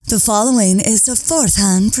The following is a Fourth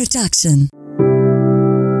Hand production.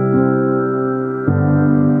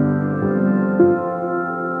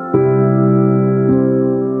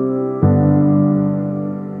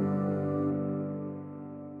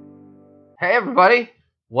 Hey everybody,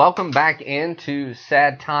 welcome back into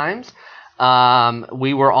Sad Times.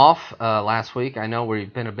 We were off last week. I know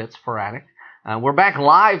we've been a bit sporadic. We're back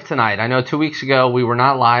live tonight. I know 2 weeks ago we were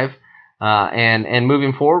not live, and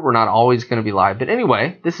moving forward we're not always going to be live. But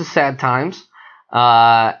anyway, this is Sad Times.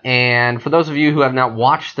 And for those of you who have not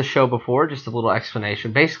watched the show before, just a little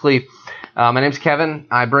explanation. Basically, my name's Kevin.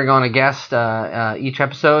 I bring on a guest each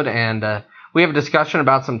episode, and we have a discussion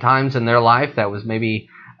about some times in their life that was maybe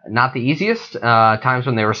not the easiest, times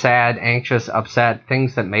when they were sad, anxious, upset,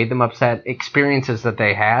 things that made them upset, experiences that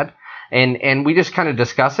they had. And we just kind of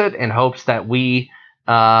discuss it in hopes that we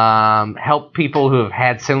help people who have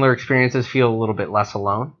had similar experiences feel a little bit less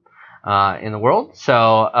alone in the world.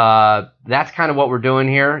 So that's kind of what we're doing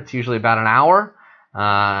here. It's usually about an hour,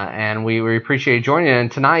 and we appreciate you joining.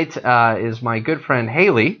 And tonight is my good friend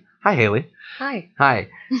Haley. Hi, Haley. Hi. Hi.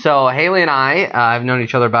 So Haley and I have known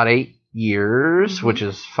each other about 8 years, which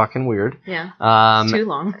is fucking weird. Yeah. It's too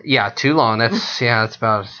long. Yeah, too long. That's that's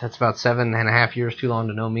about 7.5 years too long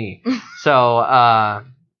to know me. So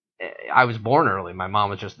I was born early. My mom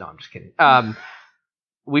was just I'm just kidding.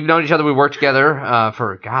 We've known each other. We worked together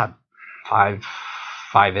for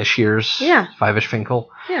five-ish years. Yeah. 5-ish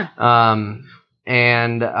Finkel. Yeah.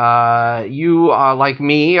 And you are like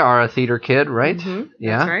me, are a theater kid, right? Mm-hmm.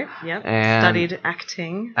 Yeah. That's right. Yep. And studied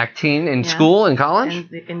acting. Acting in school, in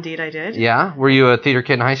college? Indeed, I did. Yeah. Were you a theater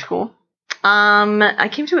kid in high school? I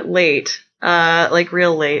came to it late. Like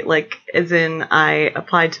real late. Like as in I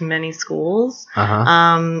applied to many schools.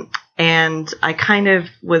 Uh-huh. And I kind of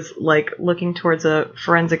was like looking towards a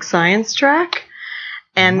forensic science track.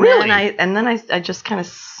 And Really? then I just kind of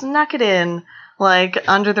snuck it in like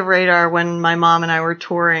under the radar when my mom and I were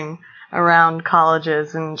touring around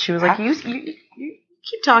colleges, and she was like, you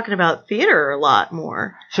keep talking about theater a lot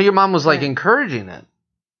more. So your mom was like encouraging it?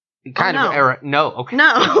 Kind no. of era. No, okay.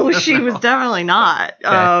 No, she was definitely not.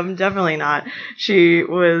 Okay. Definitely not. She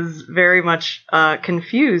was very much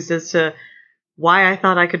confused as to why I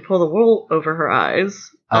thought I could pull the wool over her eyes.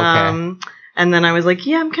 Okay. And then I was like,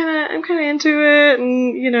 yeah, I'm kind of into it,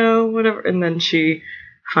 and whatever. And then she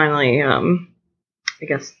finally, I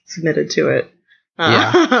guess, submitted to it.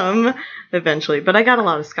 Eventually, but I got a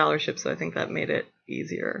lot of scholarships, so I think that made it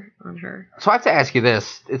easier on her. So I have to ask you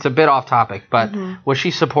this. It's a bit off topic, but was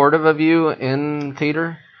she supportive of you in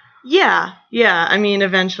theater? Yeah. I mean,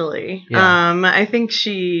 eventually. Yeah. I think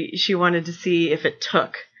she wanted to see if it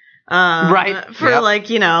took. Right. For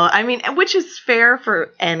I mean, which is fair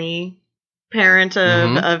for any parent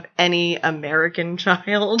of any American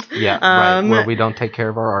child. Yeah, right. Where we don't take care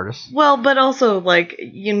of our artists. Well, but also,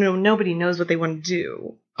 nobody knows what they want to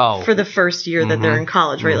do for the first year that they're in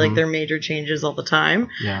college, right? Like, there are major changes all the time.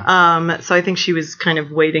 Yeah. So I think she was kind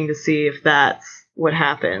of waiting to see if that's what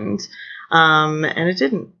happened. And it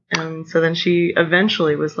didn't. And so then she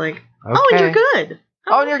eventually was like, oh, and you're good.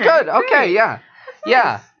 Oh, you're good. Okay, great. yeah.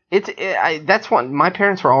 Yeah. That's one. My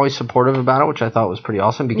parents were always supportive about it, which I thought was pretty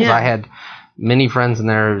awesome because I had many friends in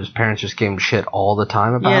there whose parents just gave them shit all the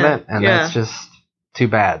time about it, and that's just too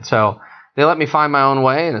bad. So they let me find my own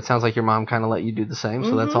way, and it sounds like your mom kind of let you do the same,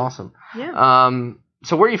 so that's awesome. Yeah.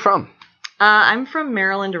 So where are you from? I'm from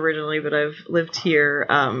Maryland originally, but I've lived here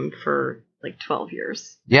for like 12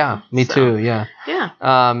 years. Yeah, me too, yeah.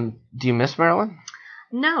 Yeah. Do you miss Maryland?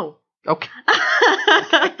 No. Okay.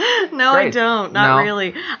 No, Great. I don't. Not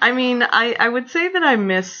really. I mean, I would say that I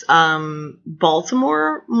miss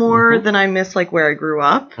Baltimore more than I miss like where I grew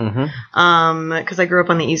up. Because I grew up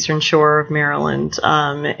on the eastern shore of Maryland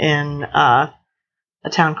in a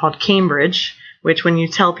town called Cambridge, which when you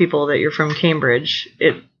tell people that you're from Cambridge,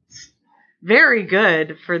 it's very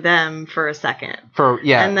good for them for a second.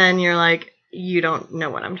 And then you're like, you don't know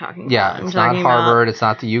what I'm talking about. Yeah, it's not Harvard, it's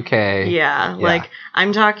not the UK. Yeah, like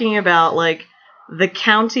I'm talking about like the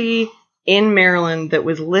county in Maryland that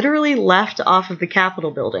was literally left off of the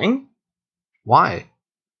Capitol building. Why?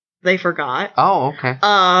 They forgot. Oh, okay.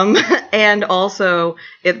 And also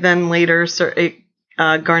it then later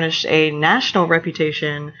garnished a national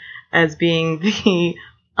reputation as being the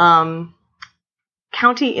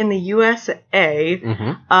county in the USA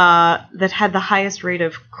that had the highest rate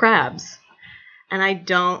of crabs. And I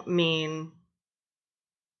don't mean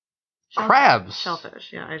crabs.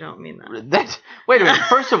 Shellfish. Yeah, I don't mean that. Wait a minute.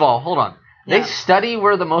 First of all, hold on. They study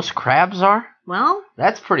where the most crabs are? Well,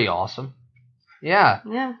 that's pretty awesome. Yeah.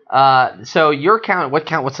 Yeah. So your county,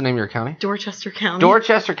 what's the name of your county? Dorchester County.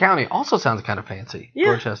 Dorchester County also sounds kind of fancy. Yeah.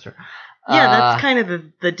 Dorchester. Yeah, that's kind of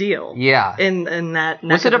the deal. Yeah. In that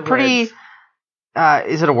neck Was it of a the pretty woods.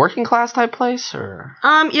 Is it a working class type place or?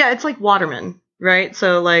 Yeah, it's like watermen, right?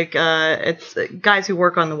 So like it's guys who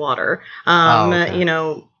work on the water. Okay. You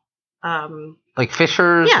know, like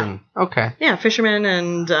fishers. Yeah. And, okay. Yeah, fishermen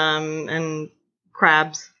and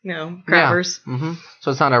crabs. You know, crabbers. Yeah. Mm-hmm.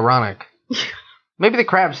 So it's not ironic. Maybe the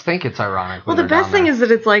crabs think it's ironic. Well, the best thing is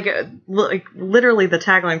that it's like literally the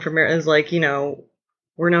tagline for Maryland is like, you know,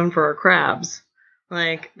 we're known for our crabs.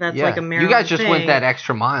 Like that's like a Maryland You guys just thing. went that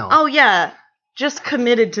extra mile. Oh yeah, just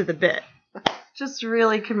committed to the bit. Just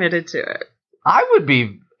really committed to it. I would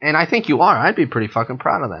be, and I think you are. I'd be pretty fucking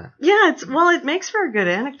proud of that. Yeah, it makes for a good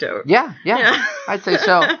anecdote. Yeah. I'd say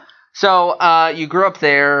so. So you grew up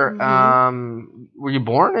there. Mm-hmm. Were you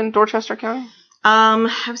born in Dorchester County? I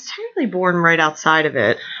was technically born right outside of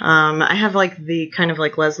it. I have like the kind of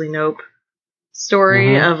like Leslie Knope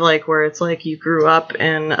story of like where it's like you grew up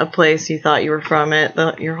in a place you thought you were from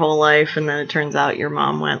it your whole life, and then it turns out your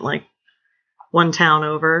mom went like one town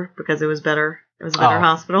over because it was better. It was a better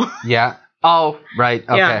hospital. Yeah. Oh, right.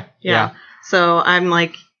 Okay. Yeah. So I'm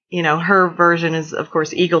like, you know, her version is of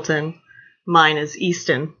course Eagleton. Mine is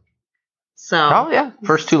Easton. So. Oh yeah.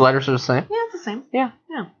 First two letters are the same. Yeah, it's the same. Yeah.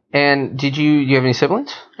 Yeah. And do you have any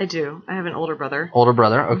siblings? I do. I have an older brother. Older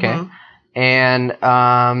brother. Okay. Mm-hmm. And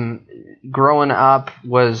growing up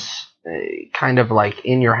was kind of like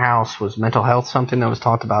in your house. Was mental health something that was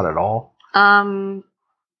talked about at all?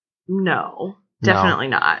 No, definitely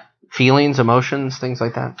not. Feelings, emotions, things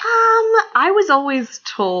like that? I was always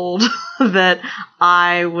told that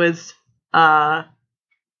I was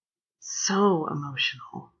so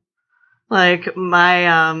emotional. Like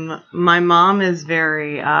my mom is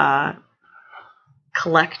very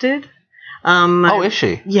collected. Is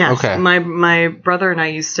she? Yes. Okay. My brother and I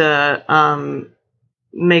used to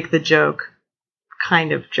make the joke,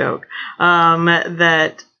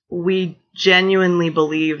 that we genuinely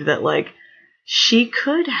believe that like she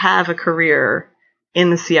could have a career in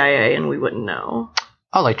the CIA and we wouldn't know.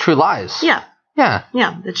 Oh, like True Lies. Yeah. Yeah.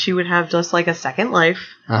 Yeah, that she would have just like a second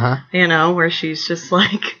life. You know, where she's just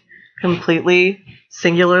like completely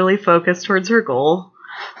singularly focused towards her goal.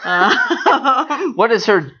 What is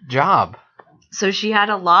her job? So she had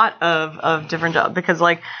a lot of different jobs because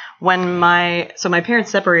like when my parents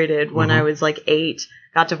separated when I was like 8,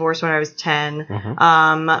 got divorced when I was 10.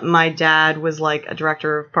 My dad was like a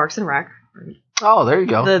director of Parks and Rec. Oh, there you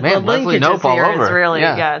go. Man, Leslie Knope all over. It's really,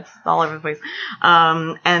 it's all over the place.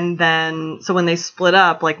 And then, so when they split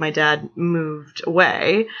up, like my dad moved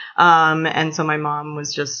away. And so my mom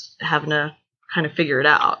was just having to kind of figure it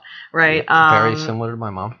out. Right. Very similar to my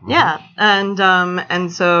mom. Yeah. And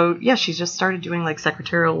so, yeah, she just started doing like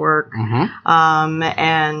secretarial work.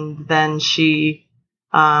 And then she,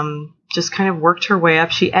 just kind of worked her way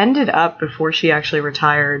up. She ended up, before she actually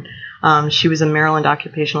retired, she was a Maryland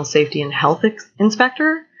Occupational Safety and Health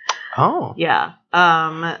Inspector. Oh. Yeah.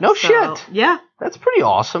 Shit. Yeah. That's pretty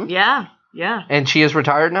awesome. Yeah. Yeah. And she is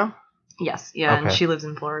retired now? Yes. Yeah. Okay. And she lives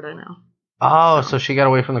in Florida now. Oh, so she got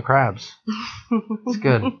away from the crabs. That's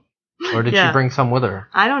good. Or did she bring some with her?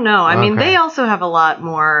 I don't know. I mean, they also have a lot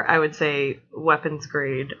more, I would say, weapons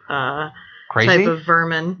grade crazy type of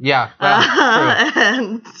vermin. Yeah. Well, true.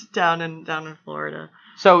 And down in Florida.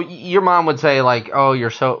 So your mom would say like, "Oh, it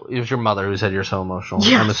was your mother who said you're so emotional."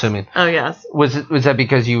 Yes. I'm assuming. Oh yes. Was that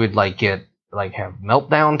because you would like have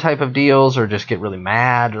meltdown type of deals, or just get really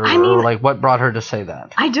mad, or like what brought her to say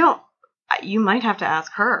that? I don't. You might have to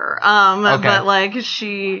ask her. Okay. But like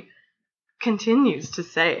she continues to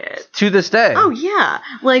say it to this day. Oh yeah.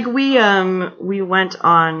 Like we went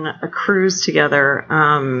on a cruise together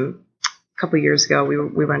a couple years ago.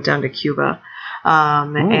 We went down to Cuba.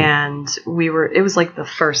 And it was like the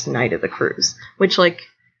first night of the cruise, which like,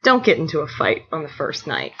 don't get into a fight on the first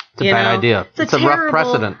night. It's a bad idea. It's a rough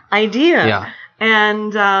precedent. Idea. Yeah.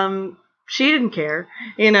 And, she didn't care,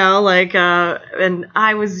 like, and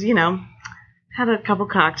I was, had a couple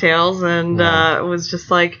cocktails and, was just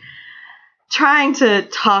like trying to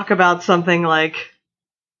talk about something like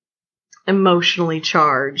emotionally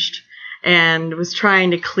charged and was trying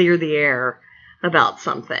to clear the air about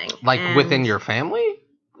something. Like within your family?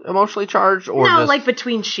 Emotionally charged? Or no, like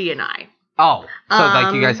between she and I. Oh, so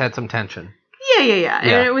like you guys had some tension. Yeah.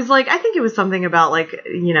 And it was like, I think it was something about like, I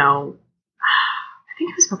think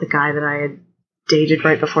it was about the guy that I had dated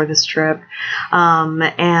right before this trip.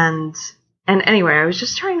 And anyway, I was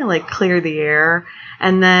just trying to like clear the air.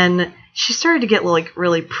 And then she started to get like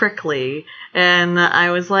really prickly, and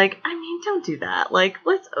I was like, I mean, don't do that. Like,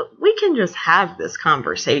 we can just have this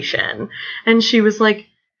conversation. And she was like,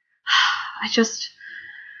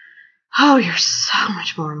 oh, you're so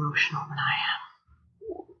much more emotional than I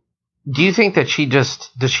am. Do you think that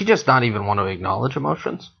does she just not even want to acknowledge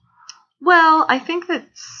emotions? Well, I think that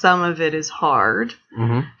some of it is hard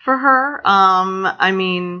for her. I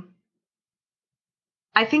mean,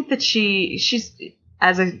 I think that she's,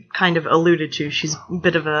 as I kind of alluded to, she's a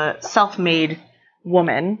bit of a self-made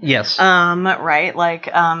woman. Yes. Right? Like,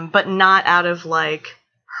 but not out of like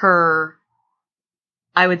her,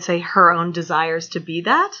 I would say her own desires to be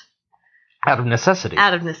that. Out of necessity.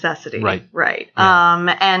 Right. Right.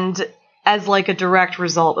 Yeah. And as like a direct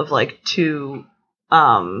result of like two,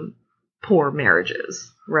 poor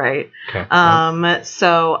marriages. Right. Okay.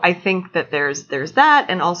 So I think that there's that.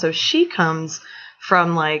 And also she comes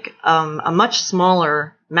from like, a much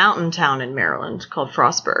smaller mountain town in Maryland called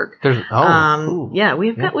Frostburg. Yeah,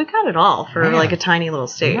 we've got it all for like a tiny little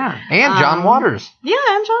state. Yeah. And John Waters. Yeah,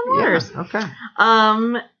 and John Waters. Yeah. Okay.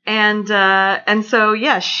 And so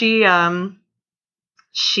yeah, she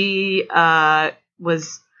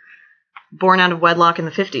was born out of wedlock in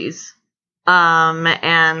the 50s.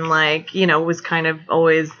 And like, you know, was kind of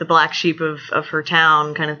always the black sheep of her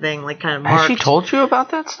town kind of thing, like kind of marked. Has she told you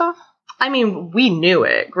about that stuff? I mean, we knew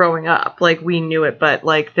it growing up, like we knew it, but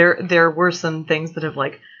like there were some things that have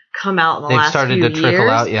like come out in the last few years. They've started to trickle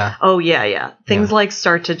out, yeah. Oh yeah. Things like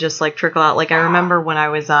start to just like trickle out. Like I remember when I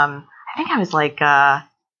was, I think I was like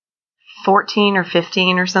 14 or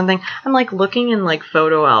 15 or something. I'm like looking in like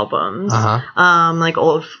photo albums, like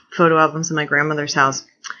old photo albums in my grandmother's house,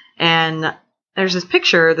 and there's this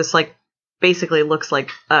picture. This like basically looks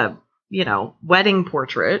like a wedding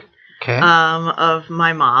portrait. Okay. Of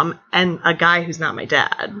my mom and a guy who's not my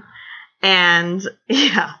dad. And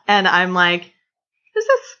and I'm like, who's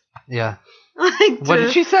this? Yeah. Like, what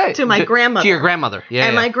did she say? To my grandmother. To your grandmother. Yeah.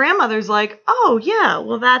 And my grandmother's like, oh yeah,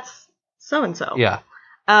 well that's so and so. Yeah.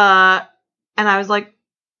 And I was like,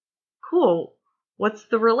 cool. What's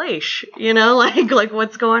the relation? Like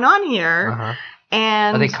what's going on here?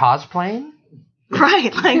 And are they cosplaying?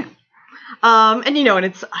 Right. Like, and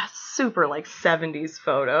it's super like 70s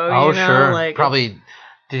photo. Oh, sure. Like, probably.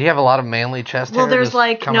 Did he have a lot of manly chest hair? Well, there's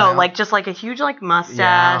like out? Like just like a huge like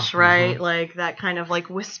mustache, right? Like that kind of like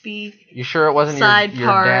wispy. You sure it wasn't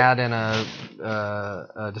your dad in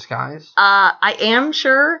a disguise? I am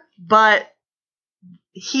sure, but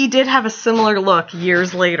he did have a similar look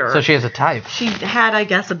years later. So she has a type. She had, I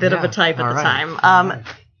guess, a bit of a type at the time.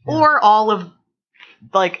 Or all of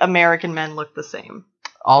like American men looked the same.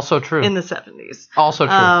 Also true. In the 70s. Also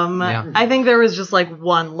true. I think there was just like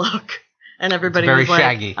one look, and everybody was like,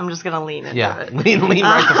 shaggy. I'm just gonna lean into it. Lean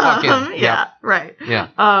right the fuck in. Yeah, right. Yeah.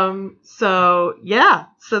 So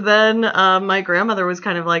then my grandmother was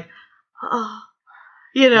kind of like, oh,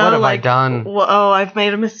 what have like, I done? Oh, I've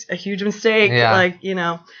made a huge mistake. Yeah. Like, it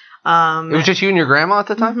was just you and your grandma at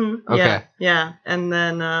the time? Mm-hmm, okay. Yeah. And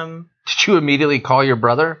then did you immediately call your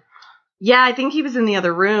brother? Yeah, I think he was in the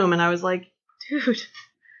other room, and I was like, dude,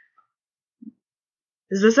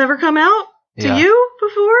 has this ever come out to you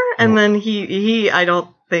before? And then he I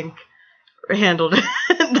don't think handled it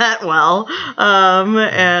that well.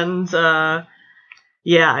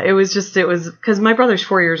 It was because my brother's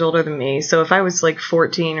 4 years older than me. So if I was like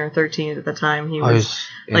 14 or 13 at the time, he was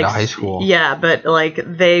in like high school. Yeah, but like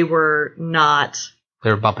they were not.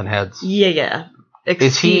 They were bumping heads. Yeah.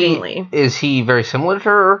 Exceedingly. Is he very similar to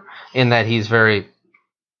her in that he's very?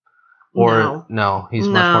 Or no, he's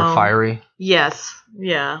much more fiery. Yes.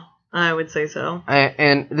 Yeah, I would say so.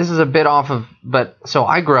 And this is a bit off of, so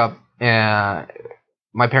I grew up,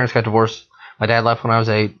 my parents got divorced. My dad left when I was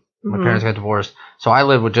 8. My parents got divorced. So I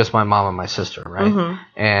lived with just my mom and my sister, right?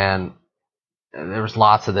 And there was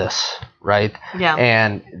lots of this, right? Yeah.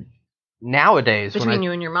 And nowadays... Between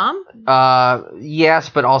you and your mom? Yes,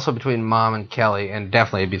 but also between mom and Kelly, and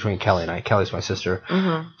definitely between Kelly and I. Kelly's my sister.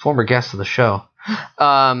 Former guest of the show.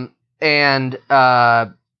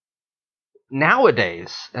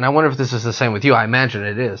 Nowadays, and I wonder if this is the same with you, I imagine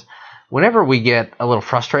it is, whenever we get a little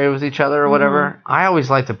frustrated with each other or whatever, I always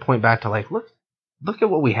like to point back to like, look at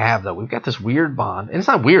what we have though. We've got this weird bond. And it's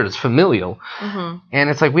not weird, it's familial. And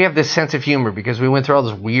it's like we have this sense of humor because we went through all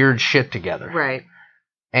this weird shit together. Right.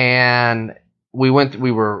 And we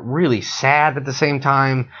were really sad at the same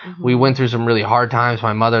time. We went through some really hard times.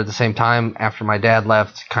 My mother at the same time, after my dad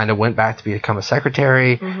left, kind of went back to become a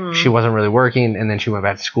secretary. She wasn't really working, and then she went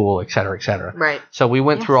back to school, et cetera, et cetera. Right. So we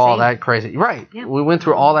went through all that crazy. Right. Yeah. We went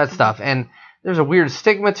through all that stuff. And there's a weird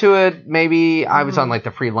stigma to it. Maybe I was on like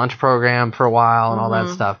the free lunch program for a while and all that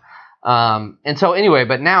stuff. And so anyway,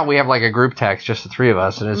 but now we have like a group text, just the three of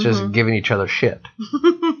us, and it's just giving each other shit.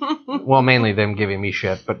 Well, mainly them giving me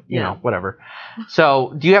shit, but you know, whatever.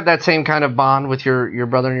 So do you have that same kind of bond with your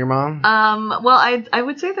brother and your mom? Well, I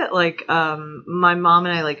would say that like my mom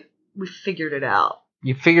and I, like, we figured it out.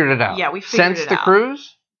 You figured it out? Yeah, we figured it out. Since the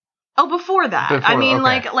cruise? Oh, before that. I mean,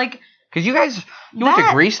 okay. like because you guys went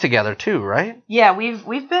to Greece together too, right? Yeah,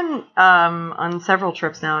 we've been on several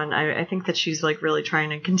trips now, and I think that she's like really trying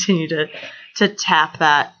to continue to tap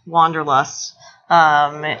that wanderlust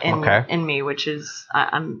in me, which is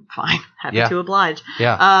I'm fine, happy to oblige.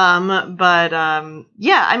 Yeah. But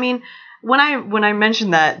yeah, I mean, when I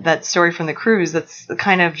mentioned that story from the cruise, that's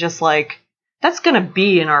kind of just like that's gonna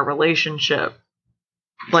be in our relationship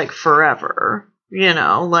like forever, you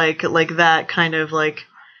know, like that kind of like.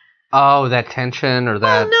 Oh, that tension or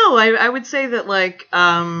that... Well, no, I would say that, like,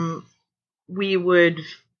 we would...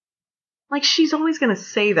 Like, she's always going to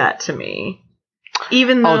say that to me.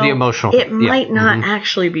 Even though the emotional... it might not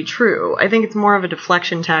actually be true. I think it's more of a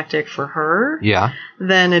deflection tactic for her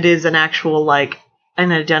than it is an actual, like,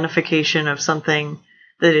 an identification of something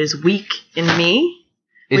that is weak in me,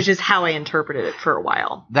 which is how I interpreted it for a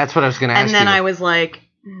while. That's what I was going to ask you. And then I was like,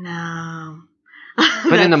 no...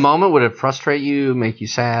 But in the moment, would it frustrate you, make you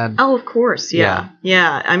sad? Oh, of course, yeah.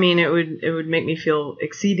 I mean, it would make me feel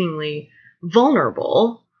exceedingly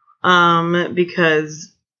vulnerable,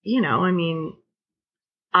 because, you know, I mean,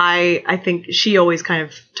 I think she always kind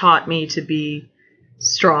of taught me to be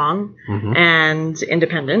strong and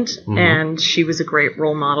independent, and she was a great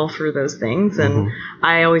role model for those things. And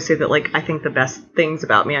I always say that, like, I think the best things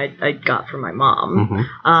about me I got from my mom.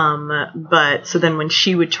 But so then when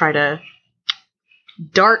she would try to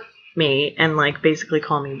dart me and like basically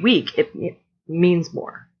call me weak, it means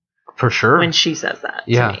more for sure when she says that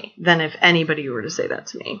to me than if anybody were to say that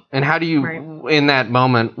to me. And how do you in that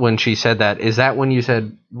moment when she said that, is that when you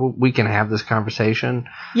said, well, we can have this conversation?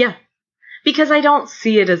 Yeah, because I don't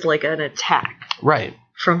see it as like an attack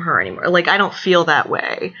from her anymore. Like, I don't feel that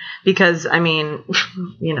way because, I mean,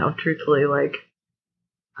 you know, truthfully, like,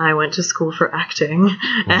 I went to school for acting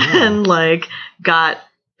and like got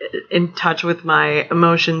in touch with my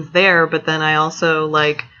emotions there, but then I also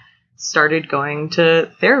like started going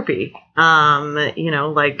to therapy, you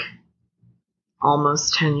know, like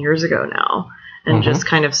almost 10 years ago now, and just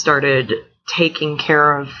kind of started taking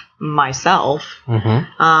care of myself,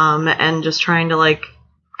 and just trying to like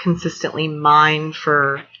consistently mine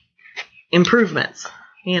for improvements,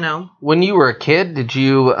 you know. When you were a kid, did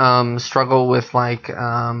you struggle with like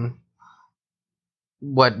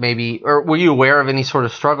what maybe, or were you aware of any sort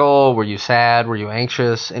of struggle? Were you sad? Were you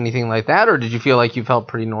anxious? Anything like that? Or did you feel like you felt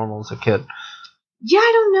pretty normal as a kid? Yeah,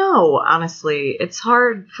 I don't know, honestly. It's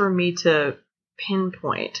hard for me to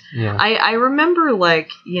pinpoint. Yeah. I remember, like,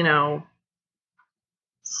 you know,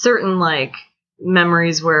 certain, like,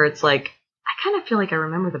 memories where it's like, I kind of feel like I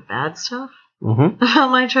remember the bad stuff about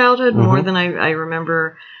my childhood more than I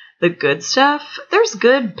remember the good stuff. There's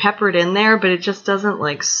good peppered in there, but it just doesn't,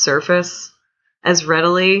 like, surface as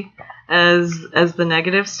readily as the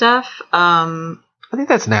negative stuff. I think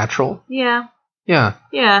that's natural. Yeah.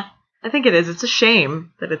 I think it is. It's a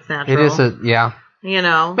shame that it's natural. It is you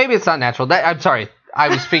know, maybe it's not natural. I'm sorry. I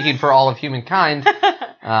was speaking for all of humankind when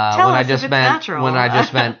I just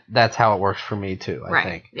meant that's how it works for me too. I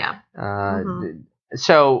think. Yeah.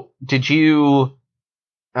 So did you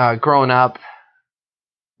growing up?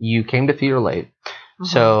 You came to theater late.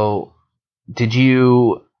 So did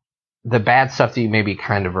you? The bad stuff that you maybe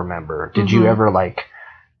kind of remember, did you ever like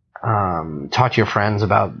talk to your friends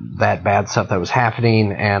about that bad stuff that was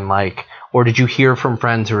happening, and like, or did you hear from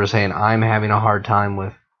friends who were saying, I'm having a hard time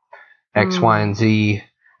with X, Y, and Z?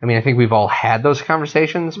 I mean, I think we've all had those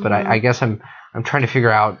conversations, but I guess I'm trying to figure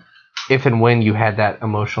out if and when you had that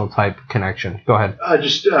emotional type connection. Go ahead.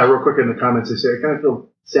 Just real quick in the comments, they say, I kind of feel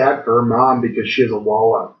sad for her mom because she has a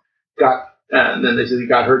wall up. And then they said he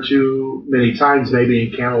got her too many times maybe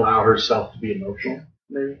and can't allow herself to be emotional,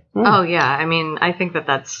 maybe. Oh, yeah. I mean, I think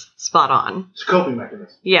that's spot on. It's a coping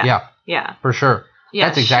mechanism. Yeah. For sure. Yeah,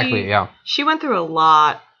 that's exactly, She went through a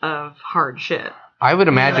lot of hard shit. I would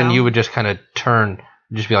imagine you would just kind of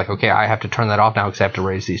just be like, okay, I have to turn that off now because I have to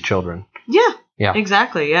raise these children. Yeah,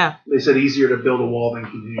 exactly, yeah. They said easier to build a wall than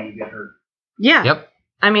continue to get hurt. Yeah. Yep.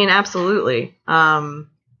 I mean, absolutely.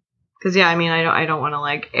 Because, I mean, I don't want to,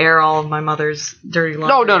 like, air all of my mother's dirty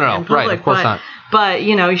laundry. No. In public, right, of course not. But,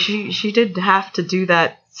 you know, she did have to do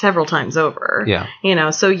that several times over. Yeah. You know,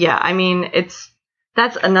 so, yeah, I mean,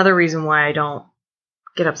 that's another reason why I don't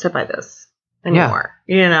get upset by this anymore.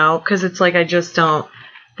 Yeah. You know, because it's like I just don't,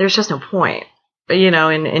 there's just no point, you know,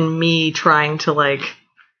 in me trying to, like,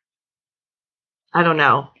 I don't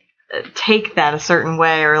know, take that a certain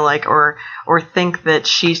way, or like, or think that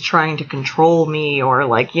she's trying to control me, or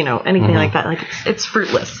like, you know, anything like that. Like it's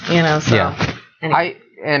fruitless, you know. So yeah, anyway.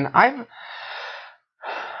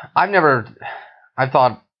 I've never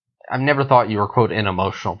thought you were, quote, an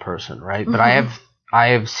emotional person, right? But I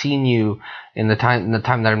have seen you in the time that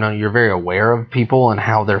I've known you, you're very aware of people and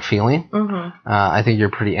how they're feeling. I think you're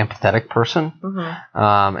a pretty empathetic person.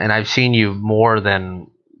 And I've seen you more than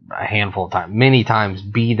a handful of times, many times,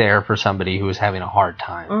 be there for somebody who is having a hard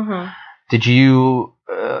time. Did you,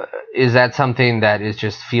 is that something that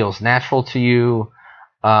just feels natural to you?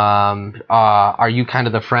 Are you kind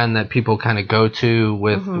of the friend that people kind of go to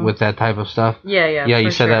with that type of stuff? Yeah. Yeah,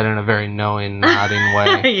 you said that in a very knowing, nodding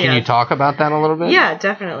way. Yes. Can you talk about that a little bit? Yeah,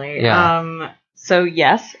 definitely. Yeah. So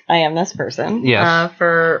yes, I am this person. Yes.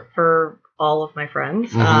 For all of my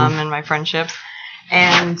friends, and my friendships,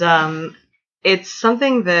 and it's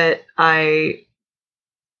something that I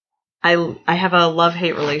have a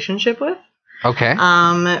love-hate relationship with. Okay.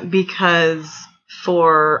 Because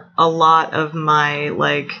for a lot of my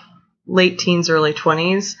like late teens, early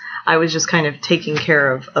 20s, I was just kind of taking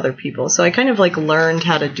care of other people. So I kind of like learned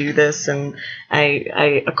how to do this, and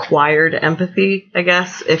I acquired empathy, I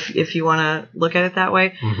guess, if you want to look at it that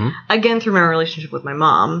way. Again, through my relationship with my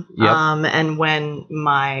mom. Yep. And when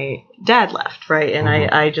my dad left, right? And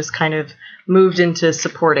I just kind of moved into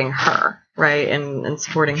supporting her, right? And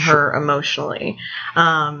supporting her emotionally.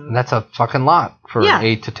 And that's a fucking lot for an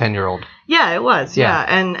 8 to 10-year-old. Yeah, it was.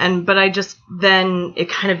 Yeah. But I just, then it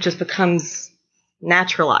kind of just becomes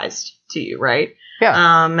naturalized to you, right?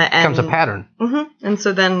 Yeah. It becomes a pattern. And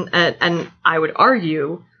so then, and I would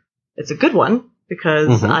argue it's a good one,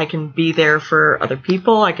 because I can be there for other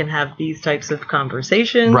people. I can have these types of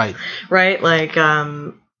conversations. Right. Right. Like,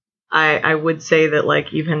 I would say that,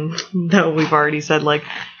 like, even though we've already said, like,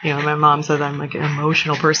 you know, my mom says I'm like an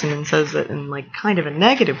emotional person and says it in like kind of a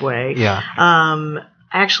negative way. Yeah.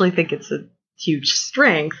 I actually think it's a huge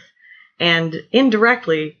strength, and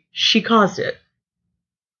indirectly she caused it.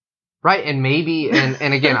 Right. And maybe,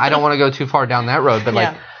 and again, I don't want to go too far down that road, but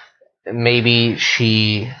like maybe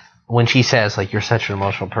when she says like, you're such an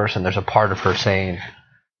emotional person, there's a part of her saying,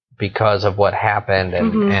 because of what happened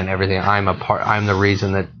and everything, I'm the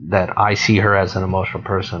reason that I see her as an emotional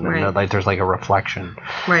person. Right. And like there's like a reflection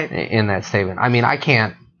in that statement. I mean, I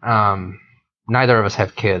can't, neither of us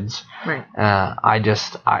have kids. Right.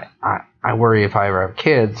 I worry if I ever have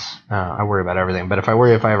kids. I worry about everything, but if I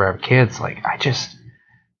ever have kids, like I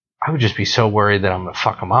would just be so worried that I'm going to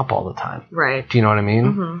fuck them up all the time. Right. Do you know what I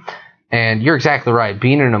mean? And you're exactly right.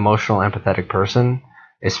 Being an emotional, empathetic person,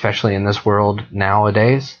 especially in this world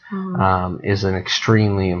nowadays, is an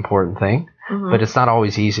extremely important thing, but it's not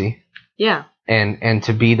always easy. Yeah. And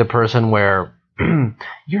to be the person where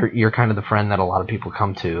you're kind of the friend that a lot of people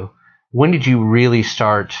come to. When did you really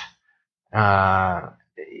start dealing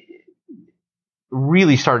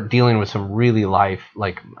with some really life,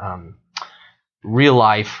 like real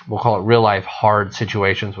life, we'll call it real life, hard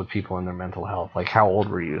situations with people in their mental health? Like, how old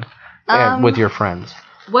were you with your friends?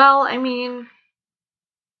 Well, I mean,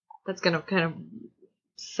 that's going to kind of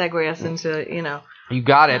segue us into, you know. You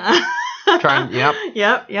got it.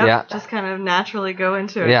 Yep. Just kind of naturally go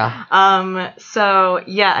into it. Yeah. So,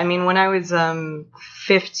 yeah, I mean, when I was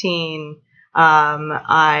 15,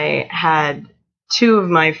 I had two of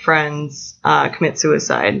my friends commit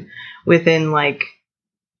suicide within, like,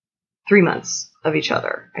 3 months of each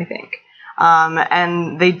other, I think.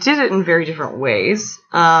 And they did it in very different ways.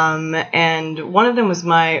 And one of them was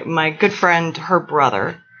my good friend, her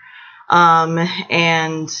brother.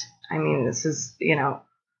 And I mean, this is, you know,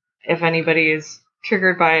 if anybody is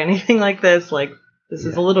triggered by anything like this, like, this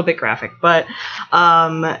is a little bit graphic, but,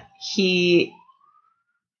 he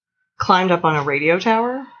climbed up on a radio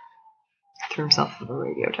tower, threw himself from the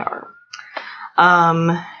radio tower.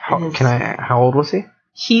 How old was he?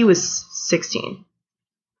 He was 16.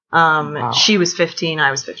 Wow. She was 15,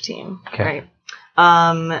 I was 15. Okay.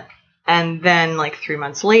 Right. And then, like, 3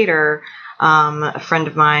 months later, a friend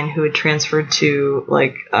of mine who had transferred to,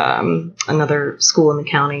 like, another school in the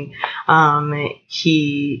county,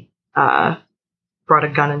 he brought a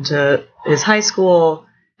gun into his high school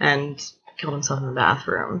and killed himself in the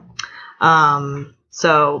bathroom.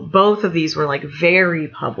 So both of these were, like, very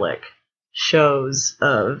public shows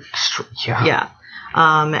of... Yeah.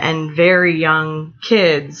 And very young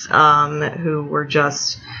kids who were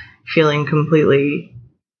just feeling completely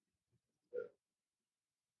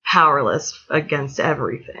powerless against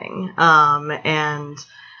everything. And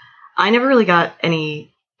I never really got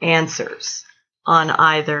any answers on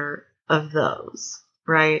either of those,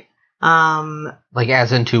 right? Like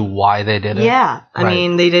as into why they did it? Yeah. I Right.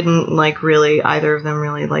 mean, they didn't like really, either of them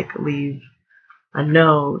really like leave a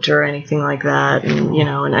note or anything like that. And, you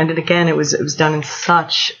know, and again, it was done in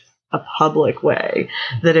such a public way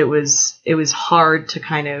that it was hard to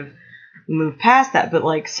kind of move past that. But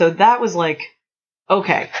like, so that was like,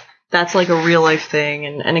 okay, that's like a real life thing.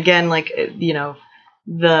 And again, like, you know,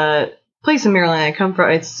 the place in Maryland I come from,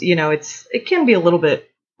 it's, you know, it can be a little bit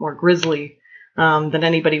more grisly than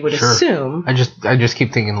anybody would Sure. assume. I just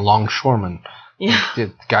keep thinking longshoremen. Yeah.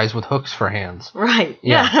 Like, guys with hooks for hands. Right.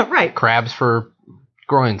 Yeah. Yeah. Right. Crabs for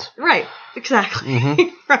groins. Right. Exactly.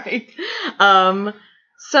 Mhm. Right.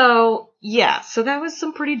 So yeah. So that was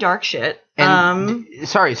some pretty dark shit. And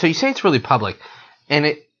sorry, so you say it's really public, and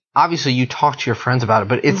it obviously you talk to your friends about it,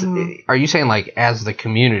 but it's are you saying like as the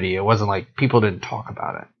community, it wasn't like people didn't talk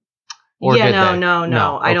about it? Or yeah. did No. they?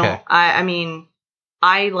 No. I Okay. don't. I mean,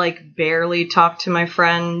 I like barely talked to my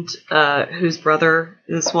friend whose brother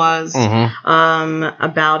this was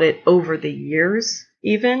about it over the years,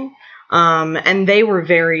 even. And they were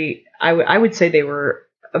very. I would say they were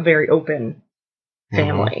a very open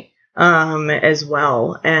family. As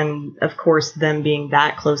well, and of course, them being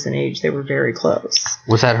that close in age, they were very close.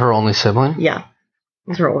 Was that her only sibling? Yeah, it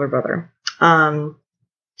was her older brother.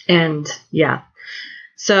 And yeah,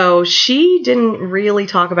 so she didn't really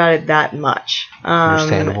talk about it that much.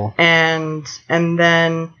 Understandable. And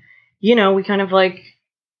then, you know, we kind of like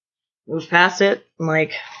moved past it, and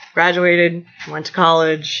like graduated, went to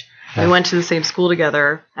college. Yeah. We went to the same school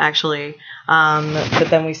together, actually. But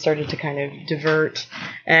then we started to kind of divert,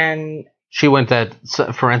 and She went that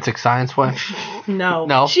forensic science way?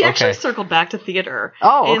 no, she actually Okay. circled back to theater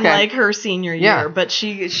Oh, in okay. like her senior year. Yeah. But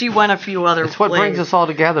she went a few other. It's what plays. brings us all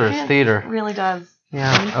together is Yeah, theater. It really does.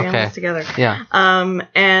 Yeah, Bring families okay. together. Yeah.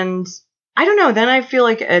 And I don't know. Then I feel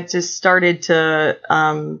like it just started to.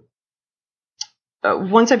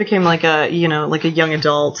 Once I became like a young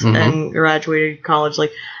adult Mhm. and graduated college,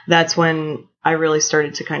 like that's when I really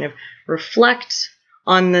started to kind of reflect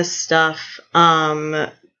on this stuff.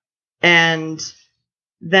 And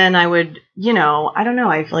then I would, you know, I don't know,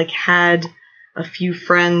 I've like had a few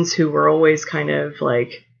friends who were always kind of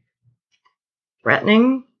like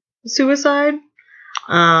threatening suicide.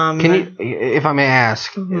 Can you, if I may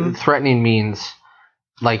ask, Mhm. threatening means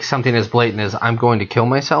like something as blatant as I'm going to kill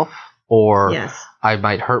myself, or Yes. I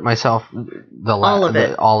might hurt myself. All of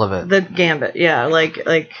it. All of it. The gambit, yeah, like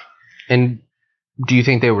And do you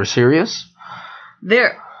think they were serious?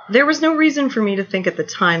 there was no reason for me to think at the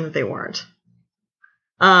time that they weren't.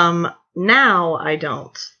 Now I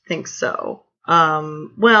don't think so.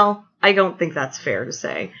 Well, I don't think that's fair to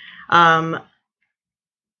say.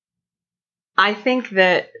 I think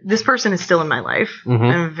that this person is still in my life.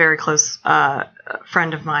 Mhm. I'm a very close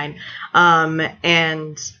friend of mine.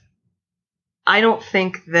 And I don't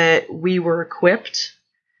think that we were equipped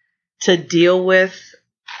to deal with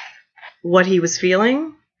what he was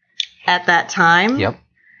feeling at that time. Yep.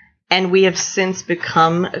 And we have since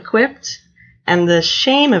become equipped. And the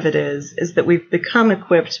shame of it is that we've become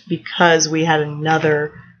equipped because we had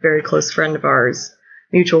another very close friend of ours,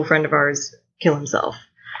 mutual friend of ours, kill himself.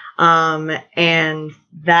 And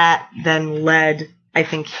that then led, I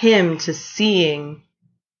think, him to seeing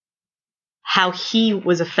how he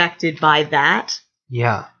was affected by that.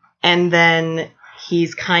 Yeah. And then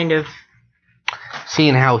he's kind of,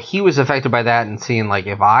 Seeing how he was affected by that, and seeing like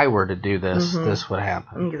if I were to do this, Mhm. this would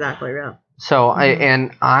happen. exactly, yeah. So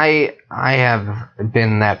Mhm. I have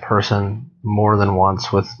been that person more than once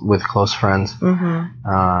with close friends,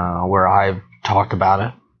 Mm-hmm. where I've talked about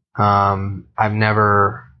it. I've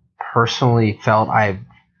never personally felt I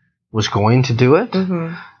was going to do it,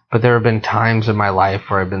 Mm-hmm. but there have been times in my life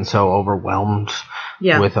where I've been so overwhelmed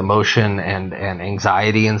Yeah. with emotion and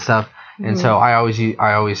anxiety and stuff. And so I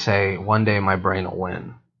always say one day my brain will win.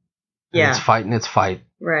 And Yeah. it's fighting its fight.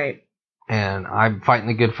 Right. And I'm fighting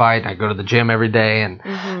the good fight. I go to the gym every day, and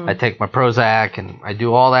Mm-hmm. I take my Prozac, and I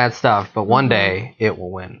do all that stuff. But one Mhm. day it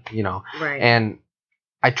will win, you know. Right. And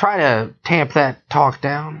I try to tamp that talk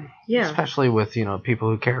down, yeah. especially with, you know, people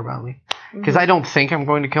who care about me. Because Mhm. I don't think I'm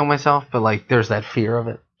going to kill myself, but like there's that fear of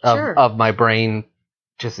it, Sure. of my brain.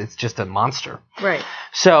 It's just a monster. Right.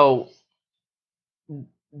 So,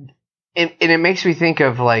 and it makes me think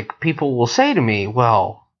of like people will say to me,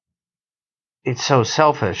 well, it's so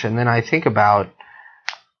selfish. And then I think about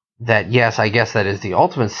that, yes, I guess that is the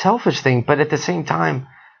ultimate selfish thing. But at the same time,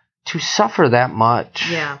 to suffer that much,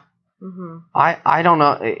 Yeah. Mm-hmm. I don't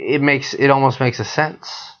know. It almost makes a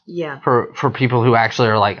sense Yeah. for people who actually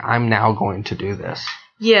are like, I'm now going to do this.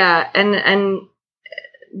 Yeah. And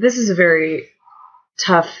this is a very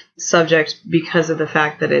tough subject because of the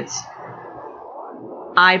fact that it's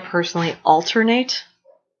I personally alternate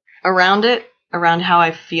around how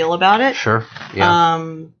I feel about it. Sure.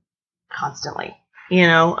 Yeah. Constantly,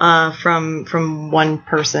 from one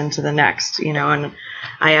person to the next, and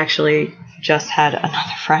I actually just had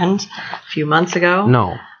another friend a few months ago.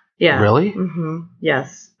 No. Yeah. Really? Mm-hmm.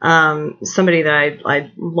 Yes. Somebody that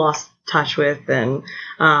I lost touch with, and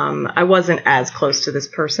I wasn't as close to this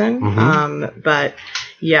person. Mm-hmm. But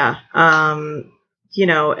yeah.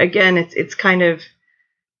 Again, it's kind of,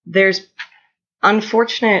 there's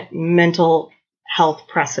unfortunate mental health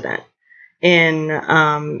precedent in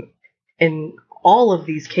all of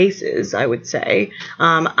these cases, I would say.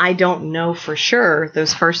 I don't know for sure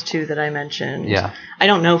those first two that I mentioned. Yeah. I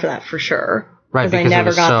don't know for that for sure. Right, because I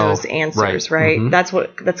never got those answers, right?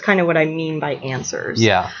 Mm-hmm. That's kind of what I mean by answers.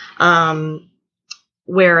 Yeah.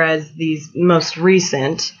 Whereas these most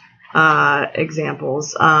recent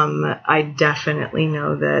examples, I definitely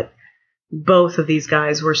know that both of these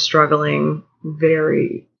guys were struggling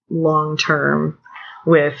very long term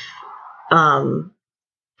with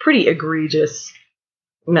pretty egregious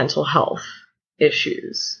mental health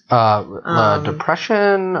issues.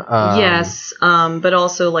 Depression? Yes, but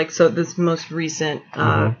also, so this most recent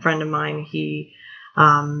friend of mine, he,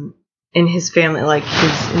 in his family,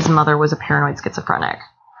 his mother was a paranoid schizophrenic.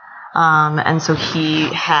 And so he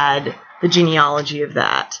had the genealogy of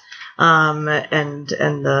that, and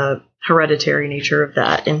the hereditary nature of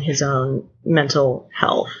that in his own mental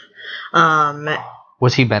health.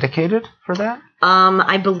 Was he medicated for that?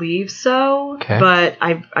 I believe so, but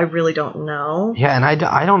I really don't know. Yeah, and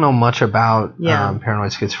I don't know much about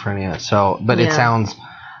paranoid schizophrenia, but it sounds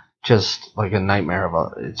just like a nightmare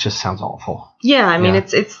it just sounds awful. Yeah, I mean,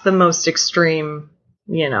 it's the most extreme,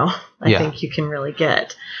 I think you can really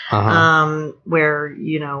get. Where,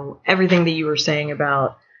 everything that you were saying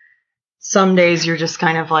about some days you're just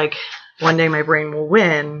kind of like, one day my brain will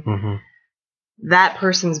win. Mm-hmm. That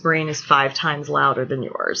person's brain is 5 times louder than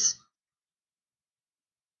yours.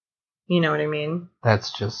 You know what I mean?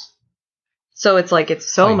 That's just... So it's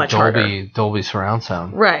it's so much harder. Dolby surround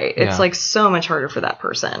sound. Right. It's so much harder for that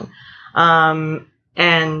person.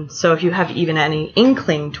 And so if you have even any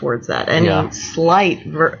inkling towards that, any slight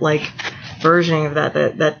versioning of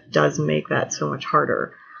that does make that so much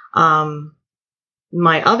harder.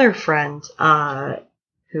 My other friend,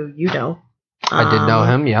 who you know. I did know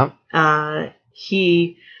him, yeah.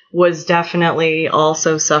 He was definitely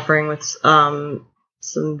also suffering with some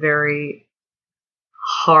very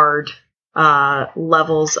hard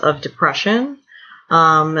levels of depression.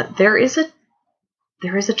 There is a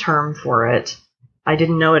term for it. I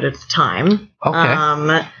didn't know it at the time.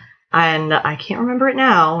 Okay. And I can't remember it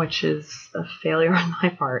now, which is a failure on my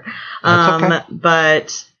part. That's okay.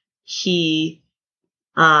 But he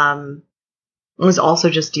was also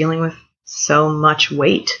just dealing with so much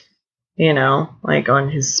weight, on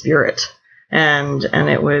his spirit. And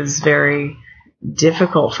it was very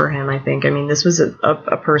difficult for him, I think. I mean, this was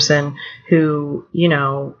a person who,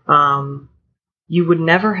 you would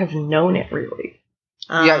never have known it, really.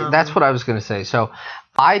 Yeah, that's what I was going to say. So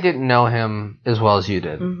I didn't know him as well as you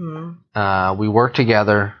did. Mm-hmm. We worked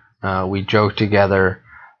together. We joked together.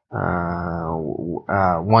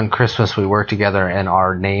 One Christmas we worked together, and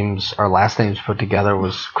our last names put together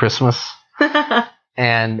was Christmas.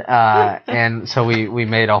 And so we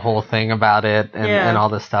made a whole thing about it and all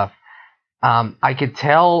this stuff. I could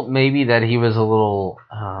tell maybe that he was a little,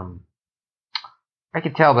 I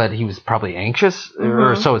could tell that he was probably anxious,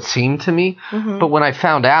 or so it seemed to me. Mm-hmm. But when I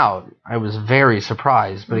found out, I was very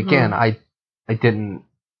surprised. But again, I didn't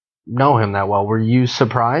know him that well. Were you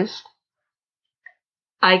surprised?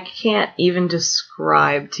 I can't even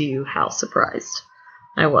describe to you how surprised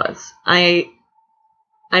I was. I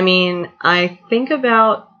mean, I think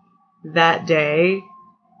about that day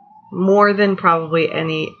more than probably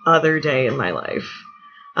any other day in my life.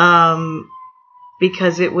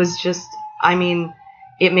 Because it was just,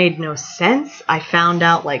 it made no sense. I found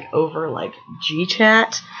out over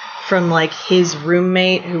GChat from his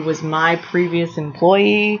roommate who was my previous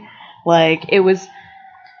employee. It was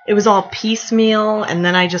all piecemeal, and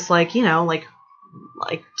then I just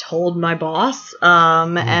told my boss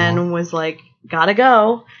and was gotta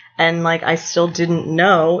go, and I still didn't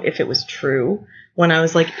know if it was true when I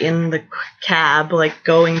was in the cab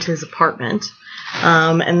going to his apartment,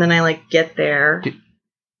 and then I get there.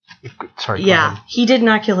 Sorry. Yeah, he did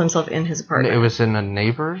not kill himself in his apartment. It was in a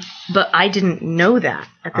neighbor's? But I didn't know that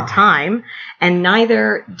at the time, and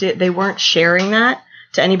neither they weren't sharing that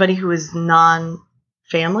to anybody who was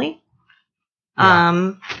non-family.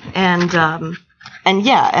 Yeah. And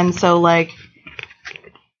so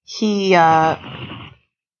he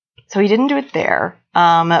So he didn't do it there.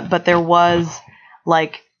 But there was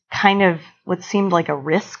like kind of what seemed like a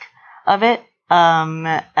risk of it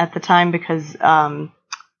at the time because, you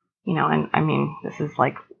know, and I mean, this is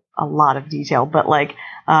like a lot of detail, but like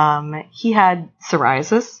he had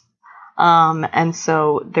psoriasis. And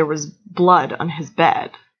so there was blood on his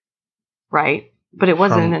bed, right? But it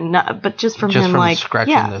wasn't enough, but just from him like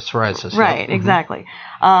scratching the psoriasis. Right, yeah. exactly.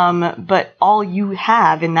 But all you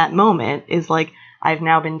have in that moment is like, I've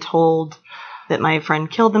now been told that my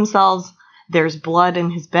friend killed themselves. There's blood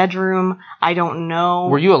in his bedroom. I don't know.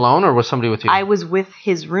 Were you alone or was somebody with you? I was with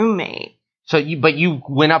his roommate. So you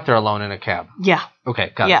went up there alone in a cab? Yeah.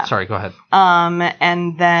 Okay, got it. Sorry, go ahead.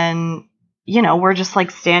 And then, you know, we're just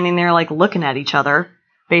like standing there like looking at each other,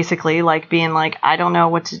 basically like being like, I don't know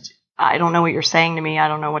what you're saying to me. I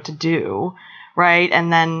don't know what to do. Right.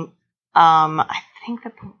 And then, I think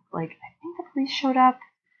the police showed up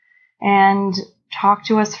and talked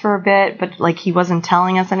to us for a bit, but like he wasn't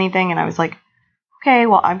telling us anything. And I was like, okay,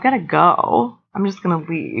 well, I've got to go. I'm just going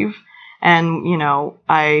to leave. And, you know,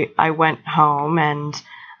 I went home and,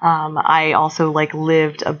 I also like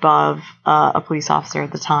lived above, a police officer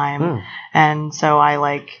at the time. And so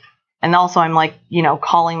and also I'm like, you know,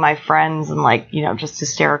 calling my friends and like, you know, just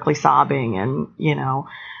hysterically sobbing and, you know,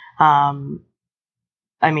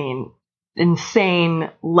 I mean, insane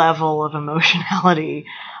level of emotionality,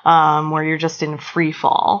 where you're just in free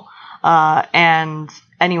fall. And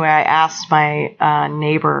anyway, I asked my,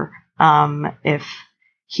 neighbor, if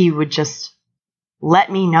he would just let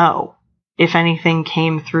me know if anything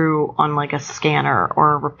came through on like a scanner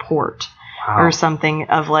or a report or something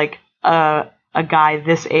of like, a guy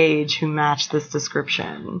this age who matched this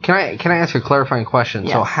description. Can I ask a clarifying question?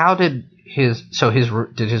 Yes. So how did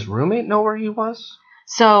did his roommate know where he was?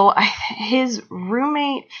 So his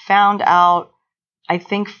roommate found out, I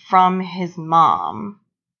think, from his mom,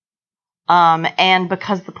 and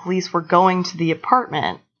because the police were going to the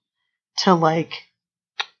apartment to like,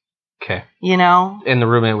 okay, you know, and the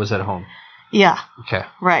roommate was at home. Yeah. Okay.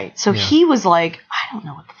 Right. So he was like, I don't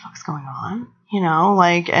know what the fuck's going on, you know,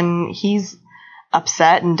 like, and he's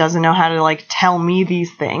upset and doesn't know how to like tell me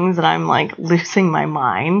these things, and I'm like losing my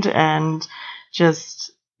mind and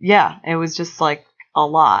just, yeah, it was just like a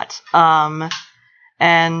lot. And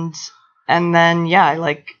then,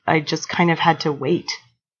 yeah, I just kind of had to wait.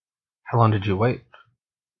 How long did you wait?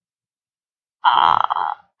 I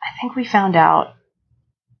think I found out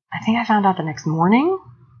the next morning.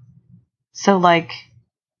 So like,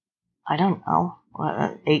 I don't know,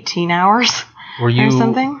 18 hours Were you, or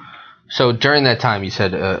something? So during that time, you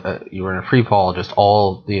said you were in a free fall, just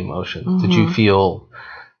all the emotions. Mm-hmm. Did you feel,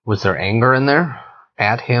 was there anger in there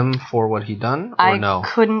at him for what he'd done, or no? I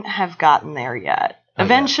couldn't have gotten there yet. Not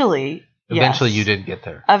Eventually, yet. Eventually yes. You did get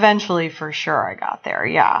there. Eventually, for sure, I got there,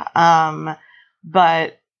 yeah.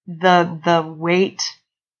 But the weight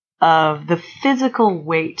of, the physical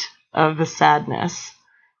weight of the sadness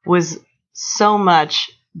was so much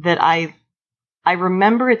that I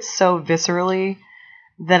remember it so viscerally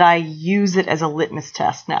that I use it as a litmus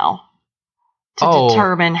test now to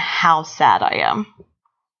determine how sad I am.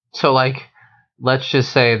 So, like, let's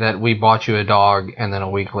just say that we bought you a dog, and then a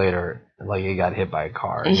week later, like, you got hit by a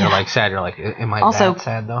car. And you're, like, sad. You're like, am I also, that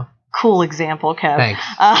sad, though? Cool example, Kev. Thanks.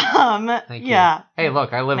 Thank you. Yeah. Hey,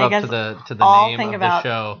 look, I live up to the name of the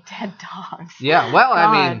show. Dead dogs. Yeah, well,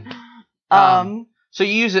 God. I mean, so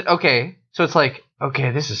you use it, okay, so it's like,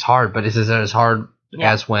 okay, this is hard, but is it as hard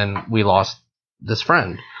as when we lost this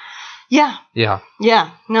friend? Yeah. Yeah.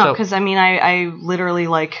 Yeah. No, because, I mean, I literally,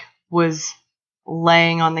 like, was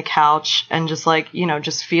laying on the couch and just, like, you know,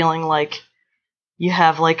 just feeling like you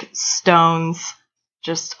have, like, stones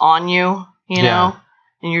just on you, you know?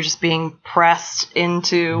 And you're just being pressed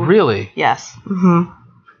into... Really? Yes. Mm-hmm.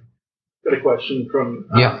 Got a question from...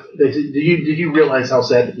 Did you realize how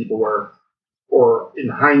sad the people were? Or in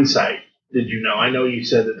hindsight, did you know? I know you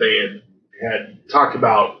said that they had talked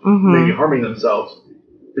about maybe harming themselves,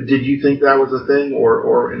 but did you think that was a thing?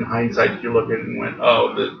 Or in hindsight, did you look at it and went,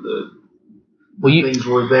 oh, the things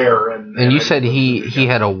were there? And you said he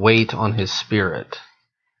had a weight on his spirit.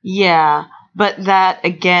 Yeah, but that,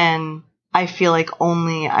 again... I feel like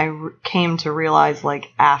only I came to realize, like,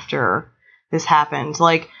 after this happened.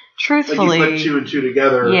 Like, truthfully... Like, you put two and two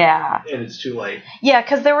together, and it's too late. Yeah,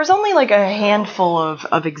 because there was only, like, a handful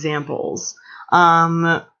of examples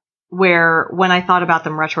where, when I thought about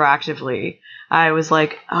them retroactively, I was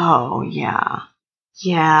like, oh, yeah,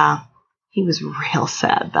 he was real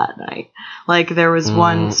sad that night. Like, there was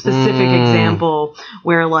one specific example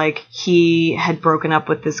where, like, he had broken up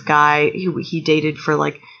with this guy he dated for,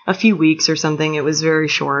 like, a few weeks or something. It was very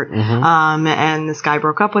short. And this guy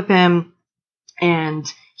broke up with him, and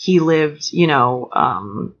he lived, you know,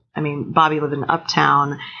 Bobby lived in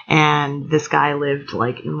Uptown, and this guy lived,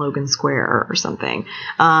 like, in Logan Square or something.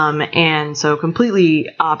 And so completely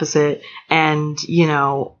opposite. And, you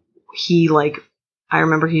know, he, like, I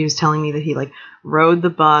remember he was telling me that he, like, rode the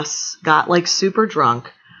bus, got, like, super drunk,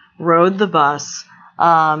 rode the bus.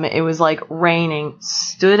 It was, like, raining,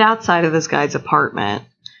 stood outside of this guy's apartment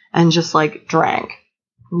and just, like, drank.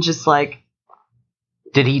 And just, like...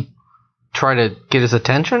 Did he try to get his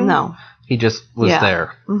attention? No. He just was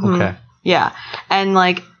there. Okay. Yeah. And,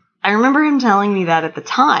 like, I remember him telling me that at the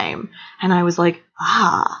time, and I was like,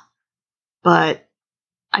 but,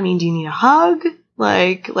 I mean, do you need a hug?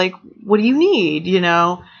 Like, what do you need, you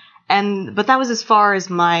know? But that was as far as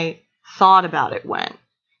my thought about it went.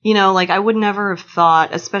 You know, like, I would never have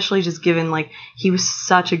thought, especially just given, like, he was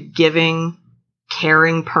such a giving,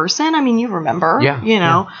 caring person. I mean, you remember, you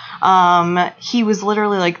know? Yeah. He was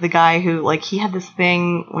literally, like, the guy who, like, he had this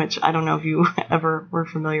thing, which I don't know if you ever were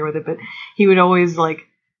familiar with it, but he would always, like,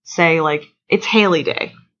 say, like, it's Haley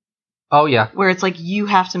Day. Oh, yeah. Where it's like, you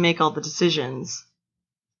have to make all the decisions.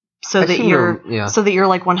 So that you're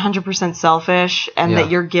like 100% selfish, and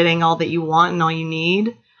that you're getting all that you want and all you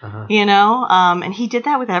need, you know? And he did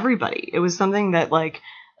that with everybody. It was something that, like,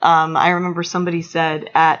 I remember somebody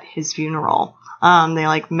said at his funeral, they,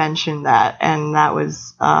 like, mentioned that, and that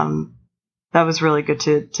was really good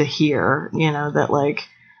to hear, you know, that, like,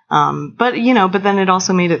 but then it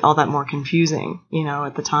also made it all that more confusing, you know,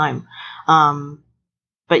 at the time.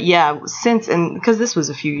 But yeah, because this was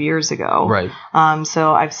a few years ago. Right.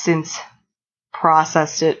 So I've since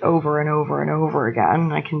processed it over and over and over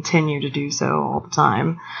again. I continue to do so all the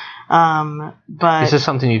time. But is this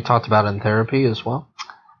something you've talked about in therapy as well?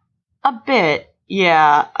 A bit,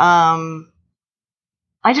 yeah. I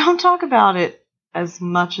don't talk about it as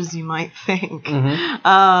much as you might think.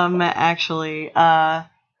 Actually, I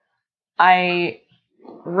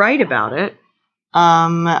write about it.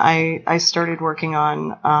 I started working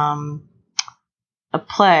on a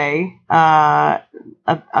play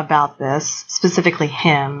about this, specifically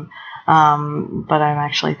him, but I'm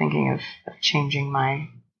actually thinking of changing my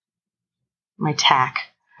tack.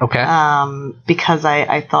 Okay. Because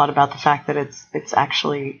I thought about the fact that it's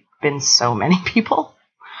actually been so many people.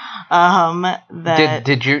 That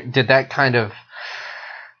did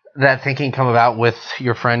that thinking come about with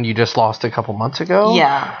your friend you just lost a couple months ago?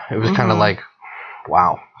 Yeah. It was kind of like,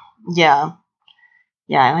 wow. Yeah.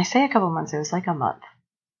 Yeah, and I say a couple months, it was like a month.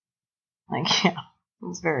 Like, yeah, it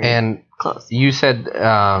was very close. You said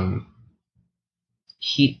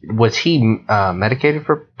he medicated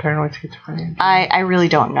for paranoid schizophrenia? I really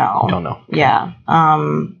don't know. You don't know. Okay. Yeah.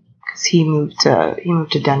 Because he moved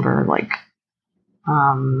to Denver, like,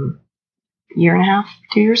 year and a half,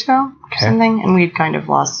 2 years ago, or something, and we'd kind of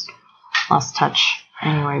lost touch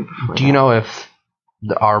anyway. Do you know if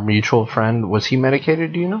our mutual friend, was he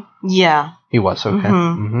medicated? Do you know? Yeah, he was. Okay.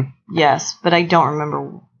 Yes, but I don't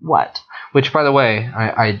remember what. Which, by the way,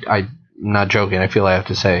 I'm not joking. I feel I have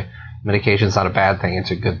to say, medication's not a bad thing.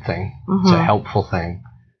 It's a good thing. It's a helpful thing.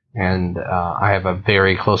 And I have a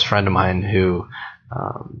very close friend of mine who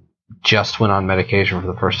just went on medication for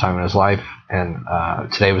the first time in his life, and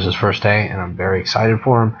today was his first day, and I'm very excited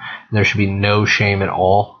for him. And there should be no shame at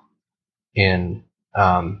all in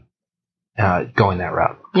going that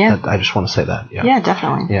route. Yeah. I just want to say that. Yeah. Yeah,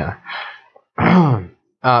 definitely. Yeah.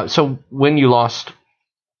 So when you lost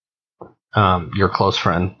your close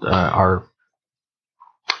friend, our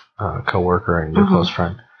coworker and your close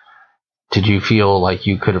friend, did you feel like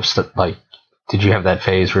you could have did you have that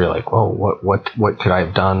phase where you're like, whoa, what could I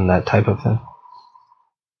have done? That type of thing?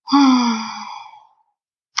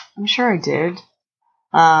 I'm sure I did.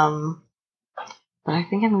 But I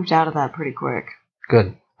think I moved out of that pretty quick.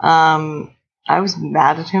 Good. I was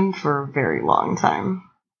mad at him for a very long time.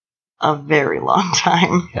 A very long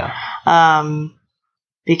time. Yeah.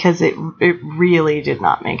 Because it really did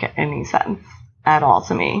not make any sense at all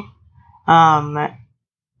to me. And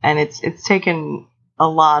it's taken a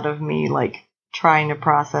lot of me, like, trying to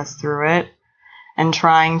process through it and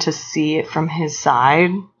trying to see it from his side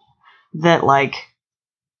that, like,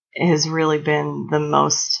 has really been the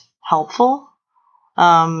most helpful.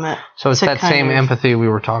 So it's that same empathy we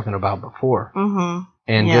were talking about before.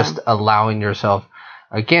 And just allowing yourself,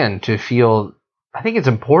 again, to feel, I think it's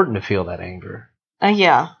important to feel that anger.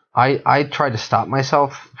 Yeah. I try to stop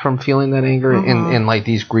myself from feeling that anger in like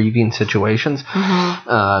these grieving situations,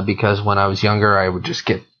 because when I was younger, I would just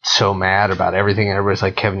get so mad about everything, and everybody's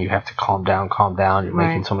like, Kevin, you have to calm down, you're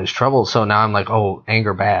making so much trouble. So now I'm like, oh,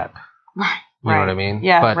 anger bad. Right. You know what I mean?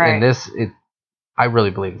 Yeah. But in this, I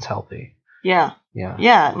really believe it's healthy. Yeah. Yeah.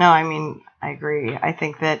 Yeah. No, I mean, I agree. I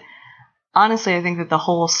think that the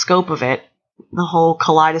whole scope of it, the whole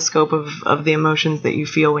kaleidoscope of the emotions that you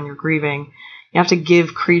feel when you're grieving, you have to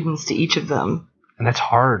give credence to each of them. And that's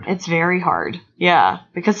hard. It's very hard. Yeah.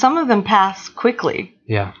 Because some of them pass quickly.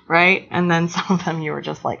 Yeah. Right? And then some of them you were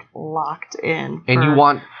just like locked in and you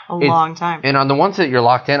want a long time. And on the ones that you're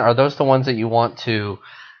locked in, are those the ones that you want to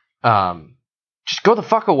just go the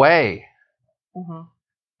fuck away?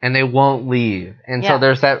 And they won't leave. And so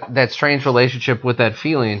there's that strange relationship with that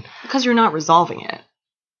feeling. Because you're not resolving it.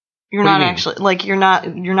 You're not actually, like, you're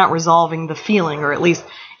not resolving the feeling, or at least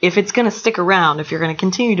if it's going to stick around, if you're going to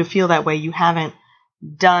continue to feel that way, you haven't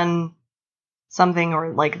done something,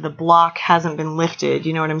 or like the block hasn't been lifted,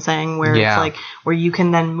 you know what I'm saying? Where it's like, where you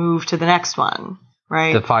can then move to the next one,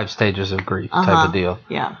 right? The 5 stages of grief type of deal.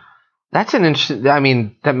 Yeah. That's an interesting, I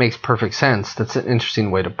mean, that makes perfect sense. That's an interesting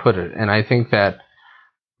way to put it. And I think that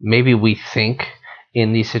maybe we think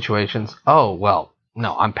in these situations, oh, well,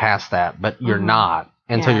 no, I'm past that, but you're not.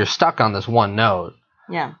 And so you're stuck on this one note.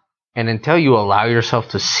 Yeah. And until you allow yourself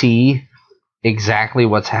to see exactly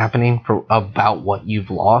what's happening about what you've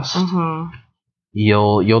lost,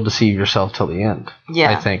 you'll deceive yourself till the end.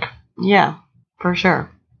 Yeah. I think. Yeah, for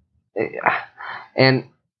sure. And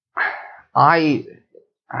I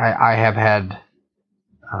have had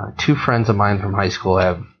 2 friends of mine from high school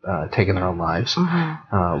have taken their own lives.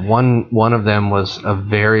 One of them was a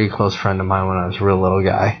very close friend of mine when I was a real little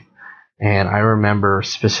guy. And I remember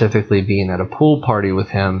specifically being at a pool party with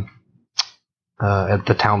him at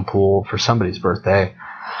the town pool for somebody's birthday.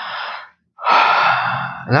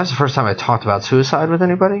 And that was the first time I talked about suicide with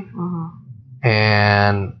anybody.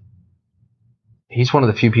 And he's one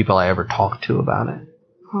of the few people I ever talked to about it.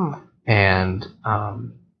 And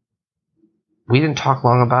we didn't talk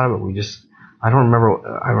long about it, but I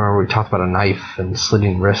remember we talked about a knife and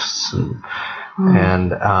slitting wrists.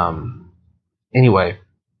 And anyway,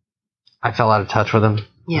 I fell out of touch with him.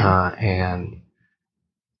 Yeah. And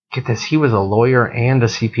get this, he was a lawyer and a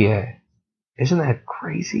CPA. Isn't that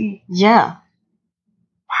crazy? Yeah.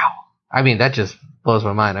 Wow. I mean, that just blows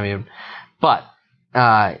my mind. I mean, but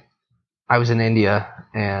I was in India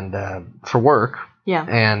and for work. Yeah.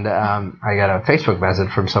 And I got a Facebook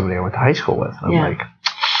message from somebody I went to high school with. I'm like,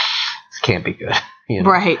 this can't be good. You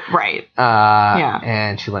know? Right.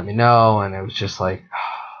 And she let me know, and it was just like,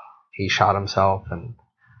 he shot himself, and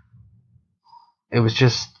it was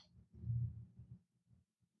just,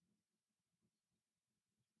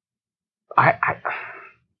 I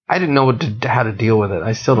didn't know how to deal with it.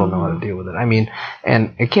 I still don't know how to deal with it. I mean,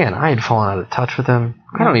 and again, I had fallen out of touch with him.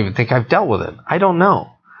 I don't even think I've dealt with it. I don't know.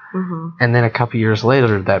 And then a couple years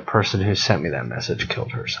later, that person who sent me that message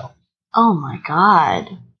killed herself. Oh my God.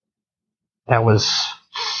 That was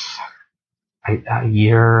a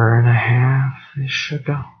year and a half-ish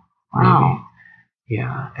ago. Wow. Maybe.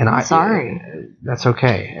 Yeah. And I'm sorry. That's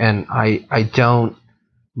okay. And I don't,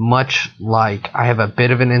 much like, I have a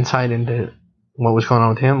bit of an insight into what was going on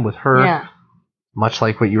with him, with her. Yeah. Much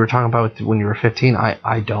like what you were talking about when you were 15,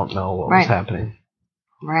 I don't know what was happening.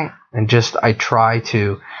 Right. And just, I try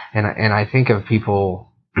to, and I think of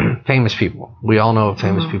people, famous people. We all know of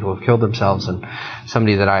famous people who have killed themselves, and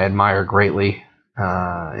somebody that I admire greatly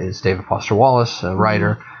is David Foster Wallace, a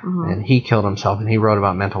writer, and he killed himself, and he wrote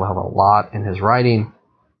about mental health a lot in his writing,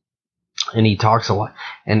 and he talks a lot.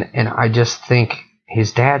 And I just think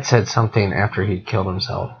his dad said something after he'd killed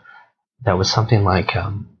himself that was something like,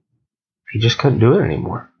 he just couldn't do it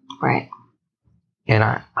anymore. Right. And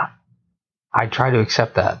I try to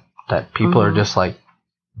accept that people are just like,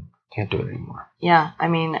 can't do it anymore. Yeah, I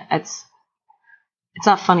mean, it's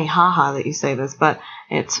not funny, haha, that you say this, but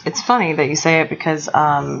it's funny that you say it because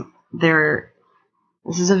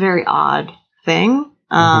this is a very odd thing.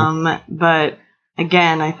 But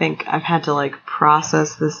again, I think I've had to like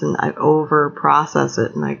process this, and I over process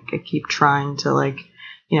it, and I keep trying to like,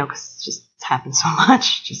 because it's happened so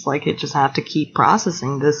much, just like it just have to keep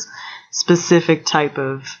processing this specific type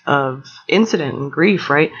of incident and grief,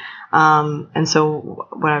 right? And so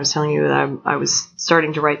when I was telling you that I was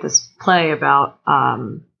starting to write this play about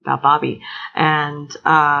Bobby, and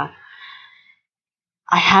I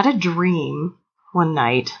had a dream one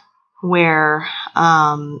night where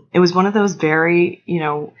it was one of those very,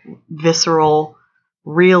 visceral,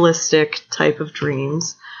 realistic type of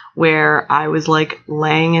dreams where I was like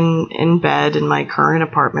laying in bed in my current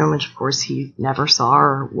apartment, which of course he never saw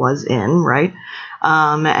or was in, right?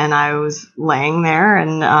 And I was laying there,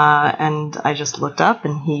 and I just looked up,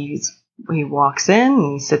 and he walks in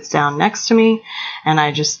and he sits down next to me, and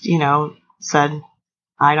I just, said,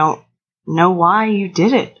 I don't know why you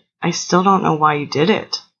did it. I still don't know why you did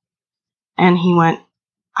it. And he went,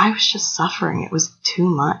 I was just suffering. It was too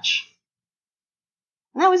much.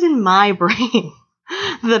 And that was in my brain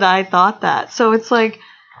that I thought that. So it's like,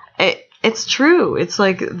 it's true. It's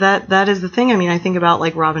like that is the thing. I mean, I think about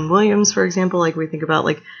like Robin Williams, for example, like we think about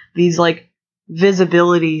like these like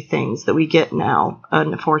visibility things that we get now,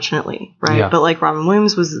 unfortunately, right? Yeah. But like Robin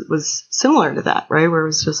Williams was similar to that, right? Where it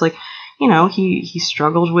was just like, he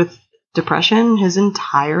struggled with depression his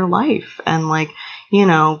entire life. And like,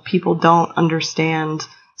 people don't understand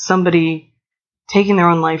somebody taking their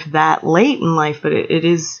own life that late in life, but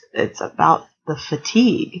it's about the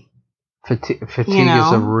fatigue. Fatigue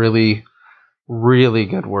is a really, really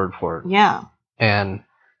good word for it. Yeah. And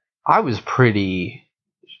I was pretty,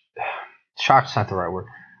 shocked's not the right word.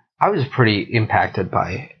 I was pretty impacted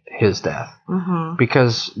by his death. Mm-hmm.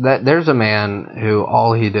 Because there's a man who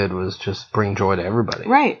all he did was just bring joy to everybody.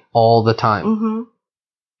 Right. All the time. Mm-hmm.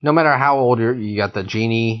 No matter how old you got the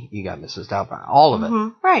Genie, you got Mrs. Doubtfire, all of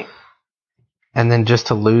it. Right. And then just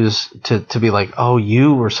to lose, to be like, oh,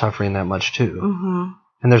 you were suffering that much too. Mm-hmm.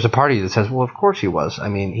 And there's a party that says, well, of course he was. I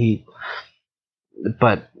mean,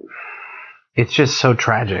 but it's just so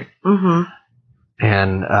tragic. Mm-hmm.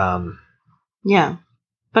 And, yeah.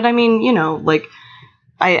 But I mean, like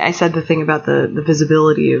I said the thing about the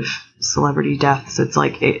visibility of celebrity deaths, it's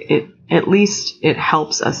like it at least it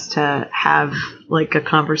helps us to have like a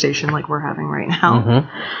conversation like we're having right now,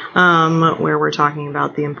 mm-hmm. Where we're talking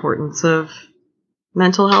about the importance of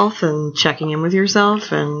mental health and checking in with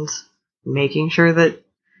yourself and making sure that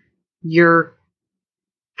you're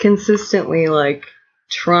consistently like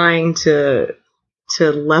trying to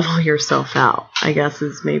level yourself out, I guess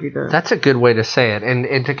is maybe that's a good way to say it.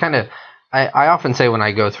 And to kind of, I often say when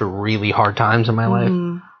I go through really hard times in my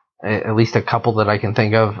mm-hmm. life, at least a couple that I can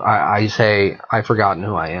think of, I say, I've forgotten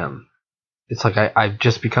who I am. It's like I've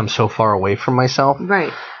just become so far away from myself.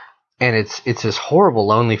 Right. And it's this horrible,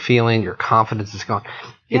 lonely feeling. Your confidence is gone.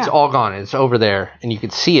 Yeah. It's all gone. It's over there. And you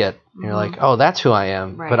can see it. And you're like, oh, that's who I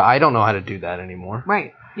am. Right. But I don't know how to do that anymore.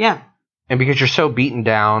 Right. Yeah. And because you're so beaten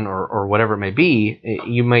down or whatever it may be,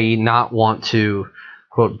 you may not want to,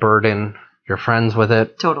 quote, burden your friends with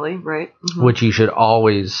it. Totally. Right. Mm-hmm. Which you should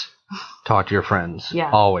always talk to your friends. Yeah.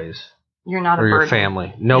 Always. You're not a burden. Or your burden.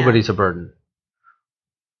 family. Nobody's a burden.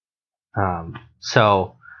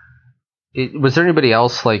 So... was there anybody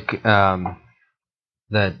else like that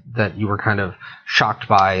you were kind of shocked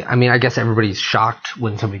by? I mean, I guess everybody's shocked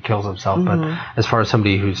when somebody kills himself, mm-hmm. but as far as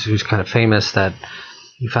somebody who's kind of famous that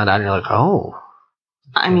you found out and you're like, oh.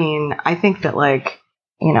 I mean, I think that like,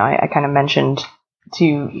 I kind of mentioned to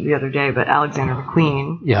you the other day, but Alexander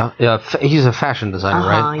McQueen. Yeah, he's a fashion designer,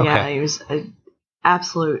 right? Yeah, okay. He was an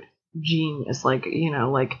absolute genius, like,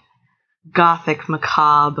 like gothic,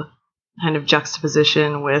 macabre kind of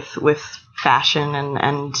juxtaposition with fashion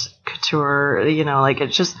and couture, like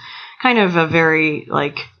it's just kind of a very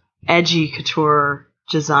like edgy couture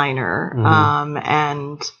designer.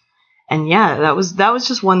 Mm-hmm. And yeah, that was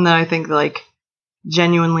just one that I think like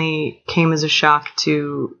genuinely came as a shock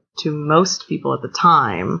to most people at the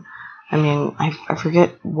time. I mean, I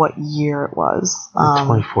forget what year it was.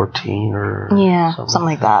 2014 or something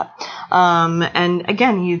like that. And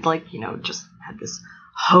again, he'd like, just had this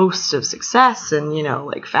host of success and,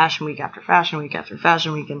 like fashion week after fashion week after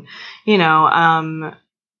fashion week and,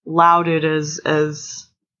 lauded as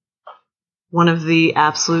one of the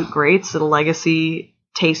absolute greats, a legacy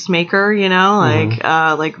tastemaker,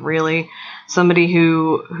 mm-hmm. like really somebody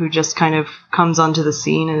who just kind of comes onto the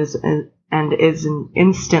scene and is an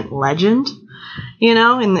instant legend,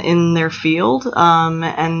 in their field.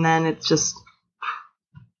 And then it's just,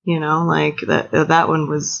 like that one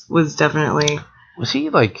was definitely. Was he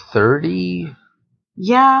like 30?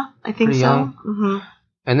 Yeah, I think so. Young? Mm-hmm.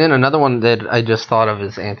 And then another one that I just thought of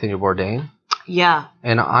is Anthony Bourdain. Yeah.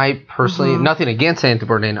 And I personally, mm-hmm. nothing against Anthony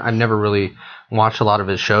Bourdain, I've never really watched a lot of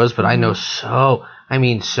his shows, but mm-hmm. I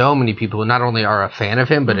know so many people who not only are a fan of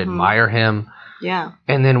him, but mm-hmm. admire him. Yeah.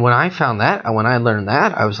 And then when I learned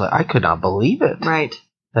that, I was like, I could not believe it. Right.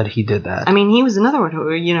 That he did that. I mean, he was another one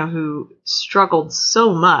who struggled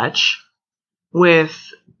so much with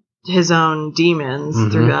his own demons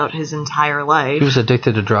mm-hmm. throughout his entire life. He was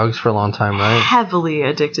addicted to drugs for a long time, right? Heavily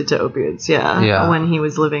addicted to opiates, yeah. When he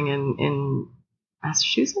was living in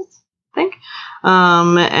Massachusetts, I think.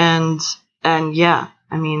 And yeah,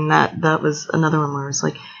 I mean, that was another one where it's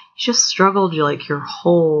like, you just struggled your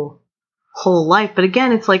whole life. But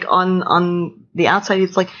again, it's like on the outside,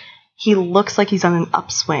 it's like he looks like he's on an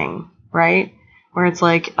upswing, right? Where it's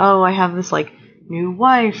like, oh, I have this like new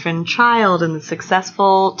wife and child and the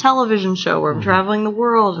successful television show where I'm traveling the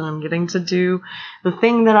world and I'm getting to do the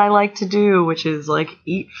thing that I like to do, which is like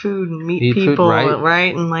eat food and meet people,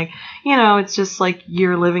 right? And like, it's just like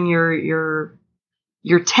you're living your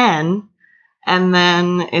 10, and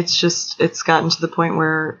then it's gotten to the point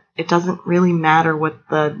where it doesn't really matter what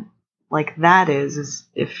that is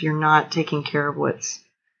if you're not taking care of what's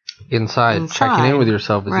inside. Checking in with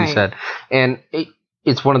yourself, as you said. And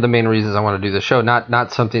it's one of the main reasons I want to do the show.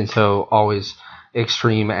 Not something so always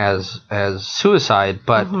extreme as suicide,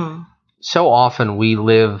 but so often we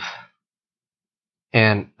live,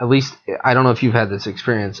 and at least I don't know if you've had this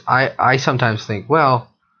experience. I sometimes think, well,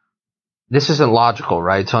 this isn't logical,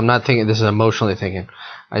 right? So I'm not thinking this is emotionally thinking.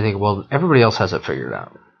 I think, well, everybody else has it figured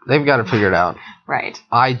out. They've got it figured out. Right.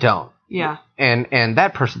 I don't. Yeah. And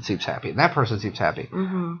that person seems happy. And that person seems happy.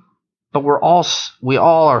 Mm-hmm. But we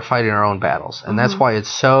all are fighting our own battles. And that's why it's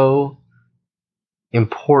so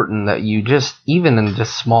important that you just, even in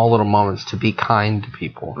just small little moments, to be kind to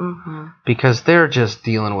people. Mm-hmm. Because they're just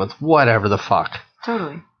dealing with whatever the fuck.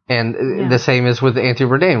 Totally. And the same is with Anthony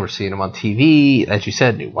Bourdain. We're seeing him on TV. As you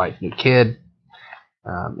said, new wife, new kid.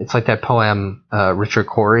 It's like that poem, Richard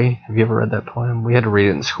Cory. Have you ever read that poem? We had to read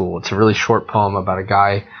it in school. It's a really short poem about a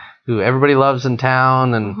guy who everybody loves in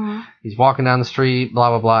town, and he's walking down the street, blah,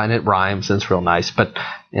 blah, blah, and it rhymes, and it's real nice.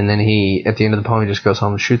 And then he, at the end of the poem, he just goes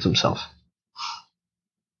home and shoots himself.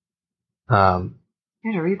 You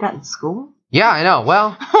had to read that in school? Yeah, I know.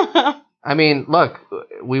 Well, I mean, look,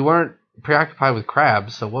 we weren't preoccupied with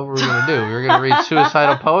crabs, so what were we going to do? We were going to read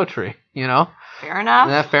suicidal poetry, Fair enough.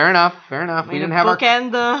 Yeah, fair enough. We didn't have our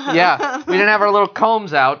we didn't have our little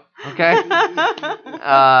combs out, okay?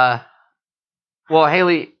 Well,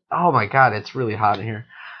 Haley, oh my God, it's really hot in here.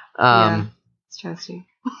 It's toasty.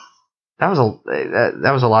 That was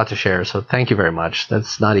a lot to share. So thank you very much.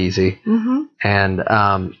 That's not easy. Mm-hmm. And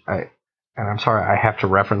I'm sorry I have to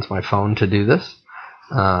reference my phone to do this.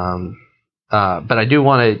 But I do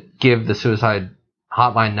want to give the suicide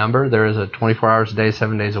hotline number. There is a 24 hours a day,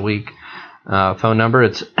 7 days a week phone number.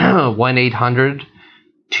 It's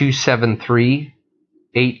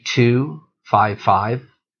 1-800-273-8255.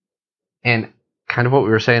 And kind of what we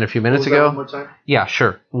were saying a few minutes ago. One more time? Yeah,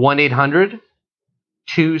 sure.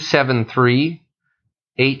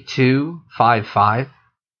 1-800-273-8255.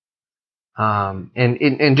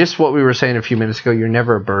 And just what we were saying a few minutes ago, you're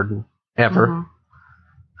never a burden, ever.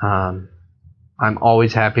 Mm-hmm. I'm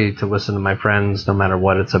always happy to listen to my friends, no matter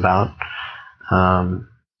what it's about.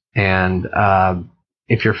 And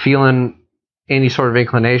if you're feeling any sort of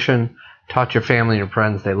inclination, talk to your family and your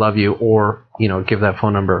friends. They love you. Or, give that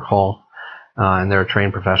phone number a call. And there are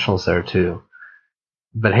trained professionals there too.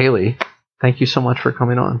 But Haley, thank you so much for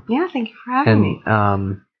coming on. Yeah, thank you for having me.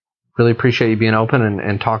 Really appreciate you being open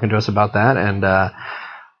and talking to us about that. And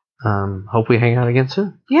hope we hang out again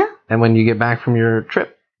soon. Yeah. And when you get back from your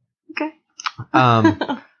trip. Okay.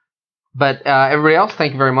 But everybody else,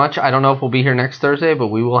 thank you very much. I don't know if we'll be here next Thursday, but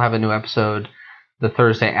we will have a new episode the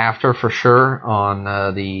Thursday after for sure on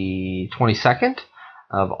the 22nd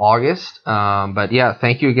of August. But yeah,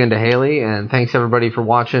 thank you again to Haley, and thanks everybody for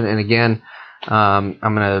watching. And again, I'm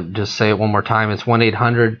going to just say it one more time. It's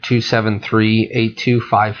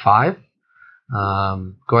 1-800-273-8255.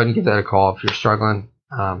 Go ahead and give that a call if you're struggling.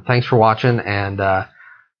 Thanks for watching, and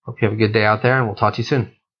hope you have a good day out there, and we'll talk to you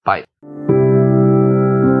soon. Bye.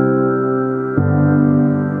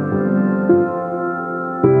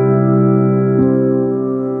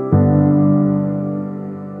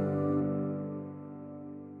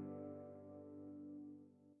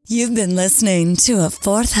 You've been listening to a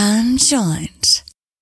Fourth Hand Joint.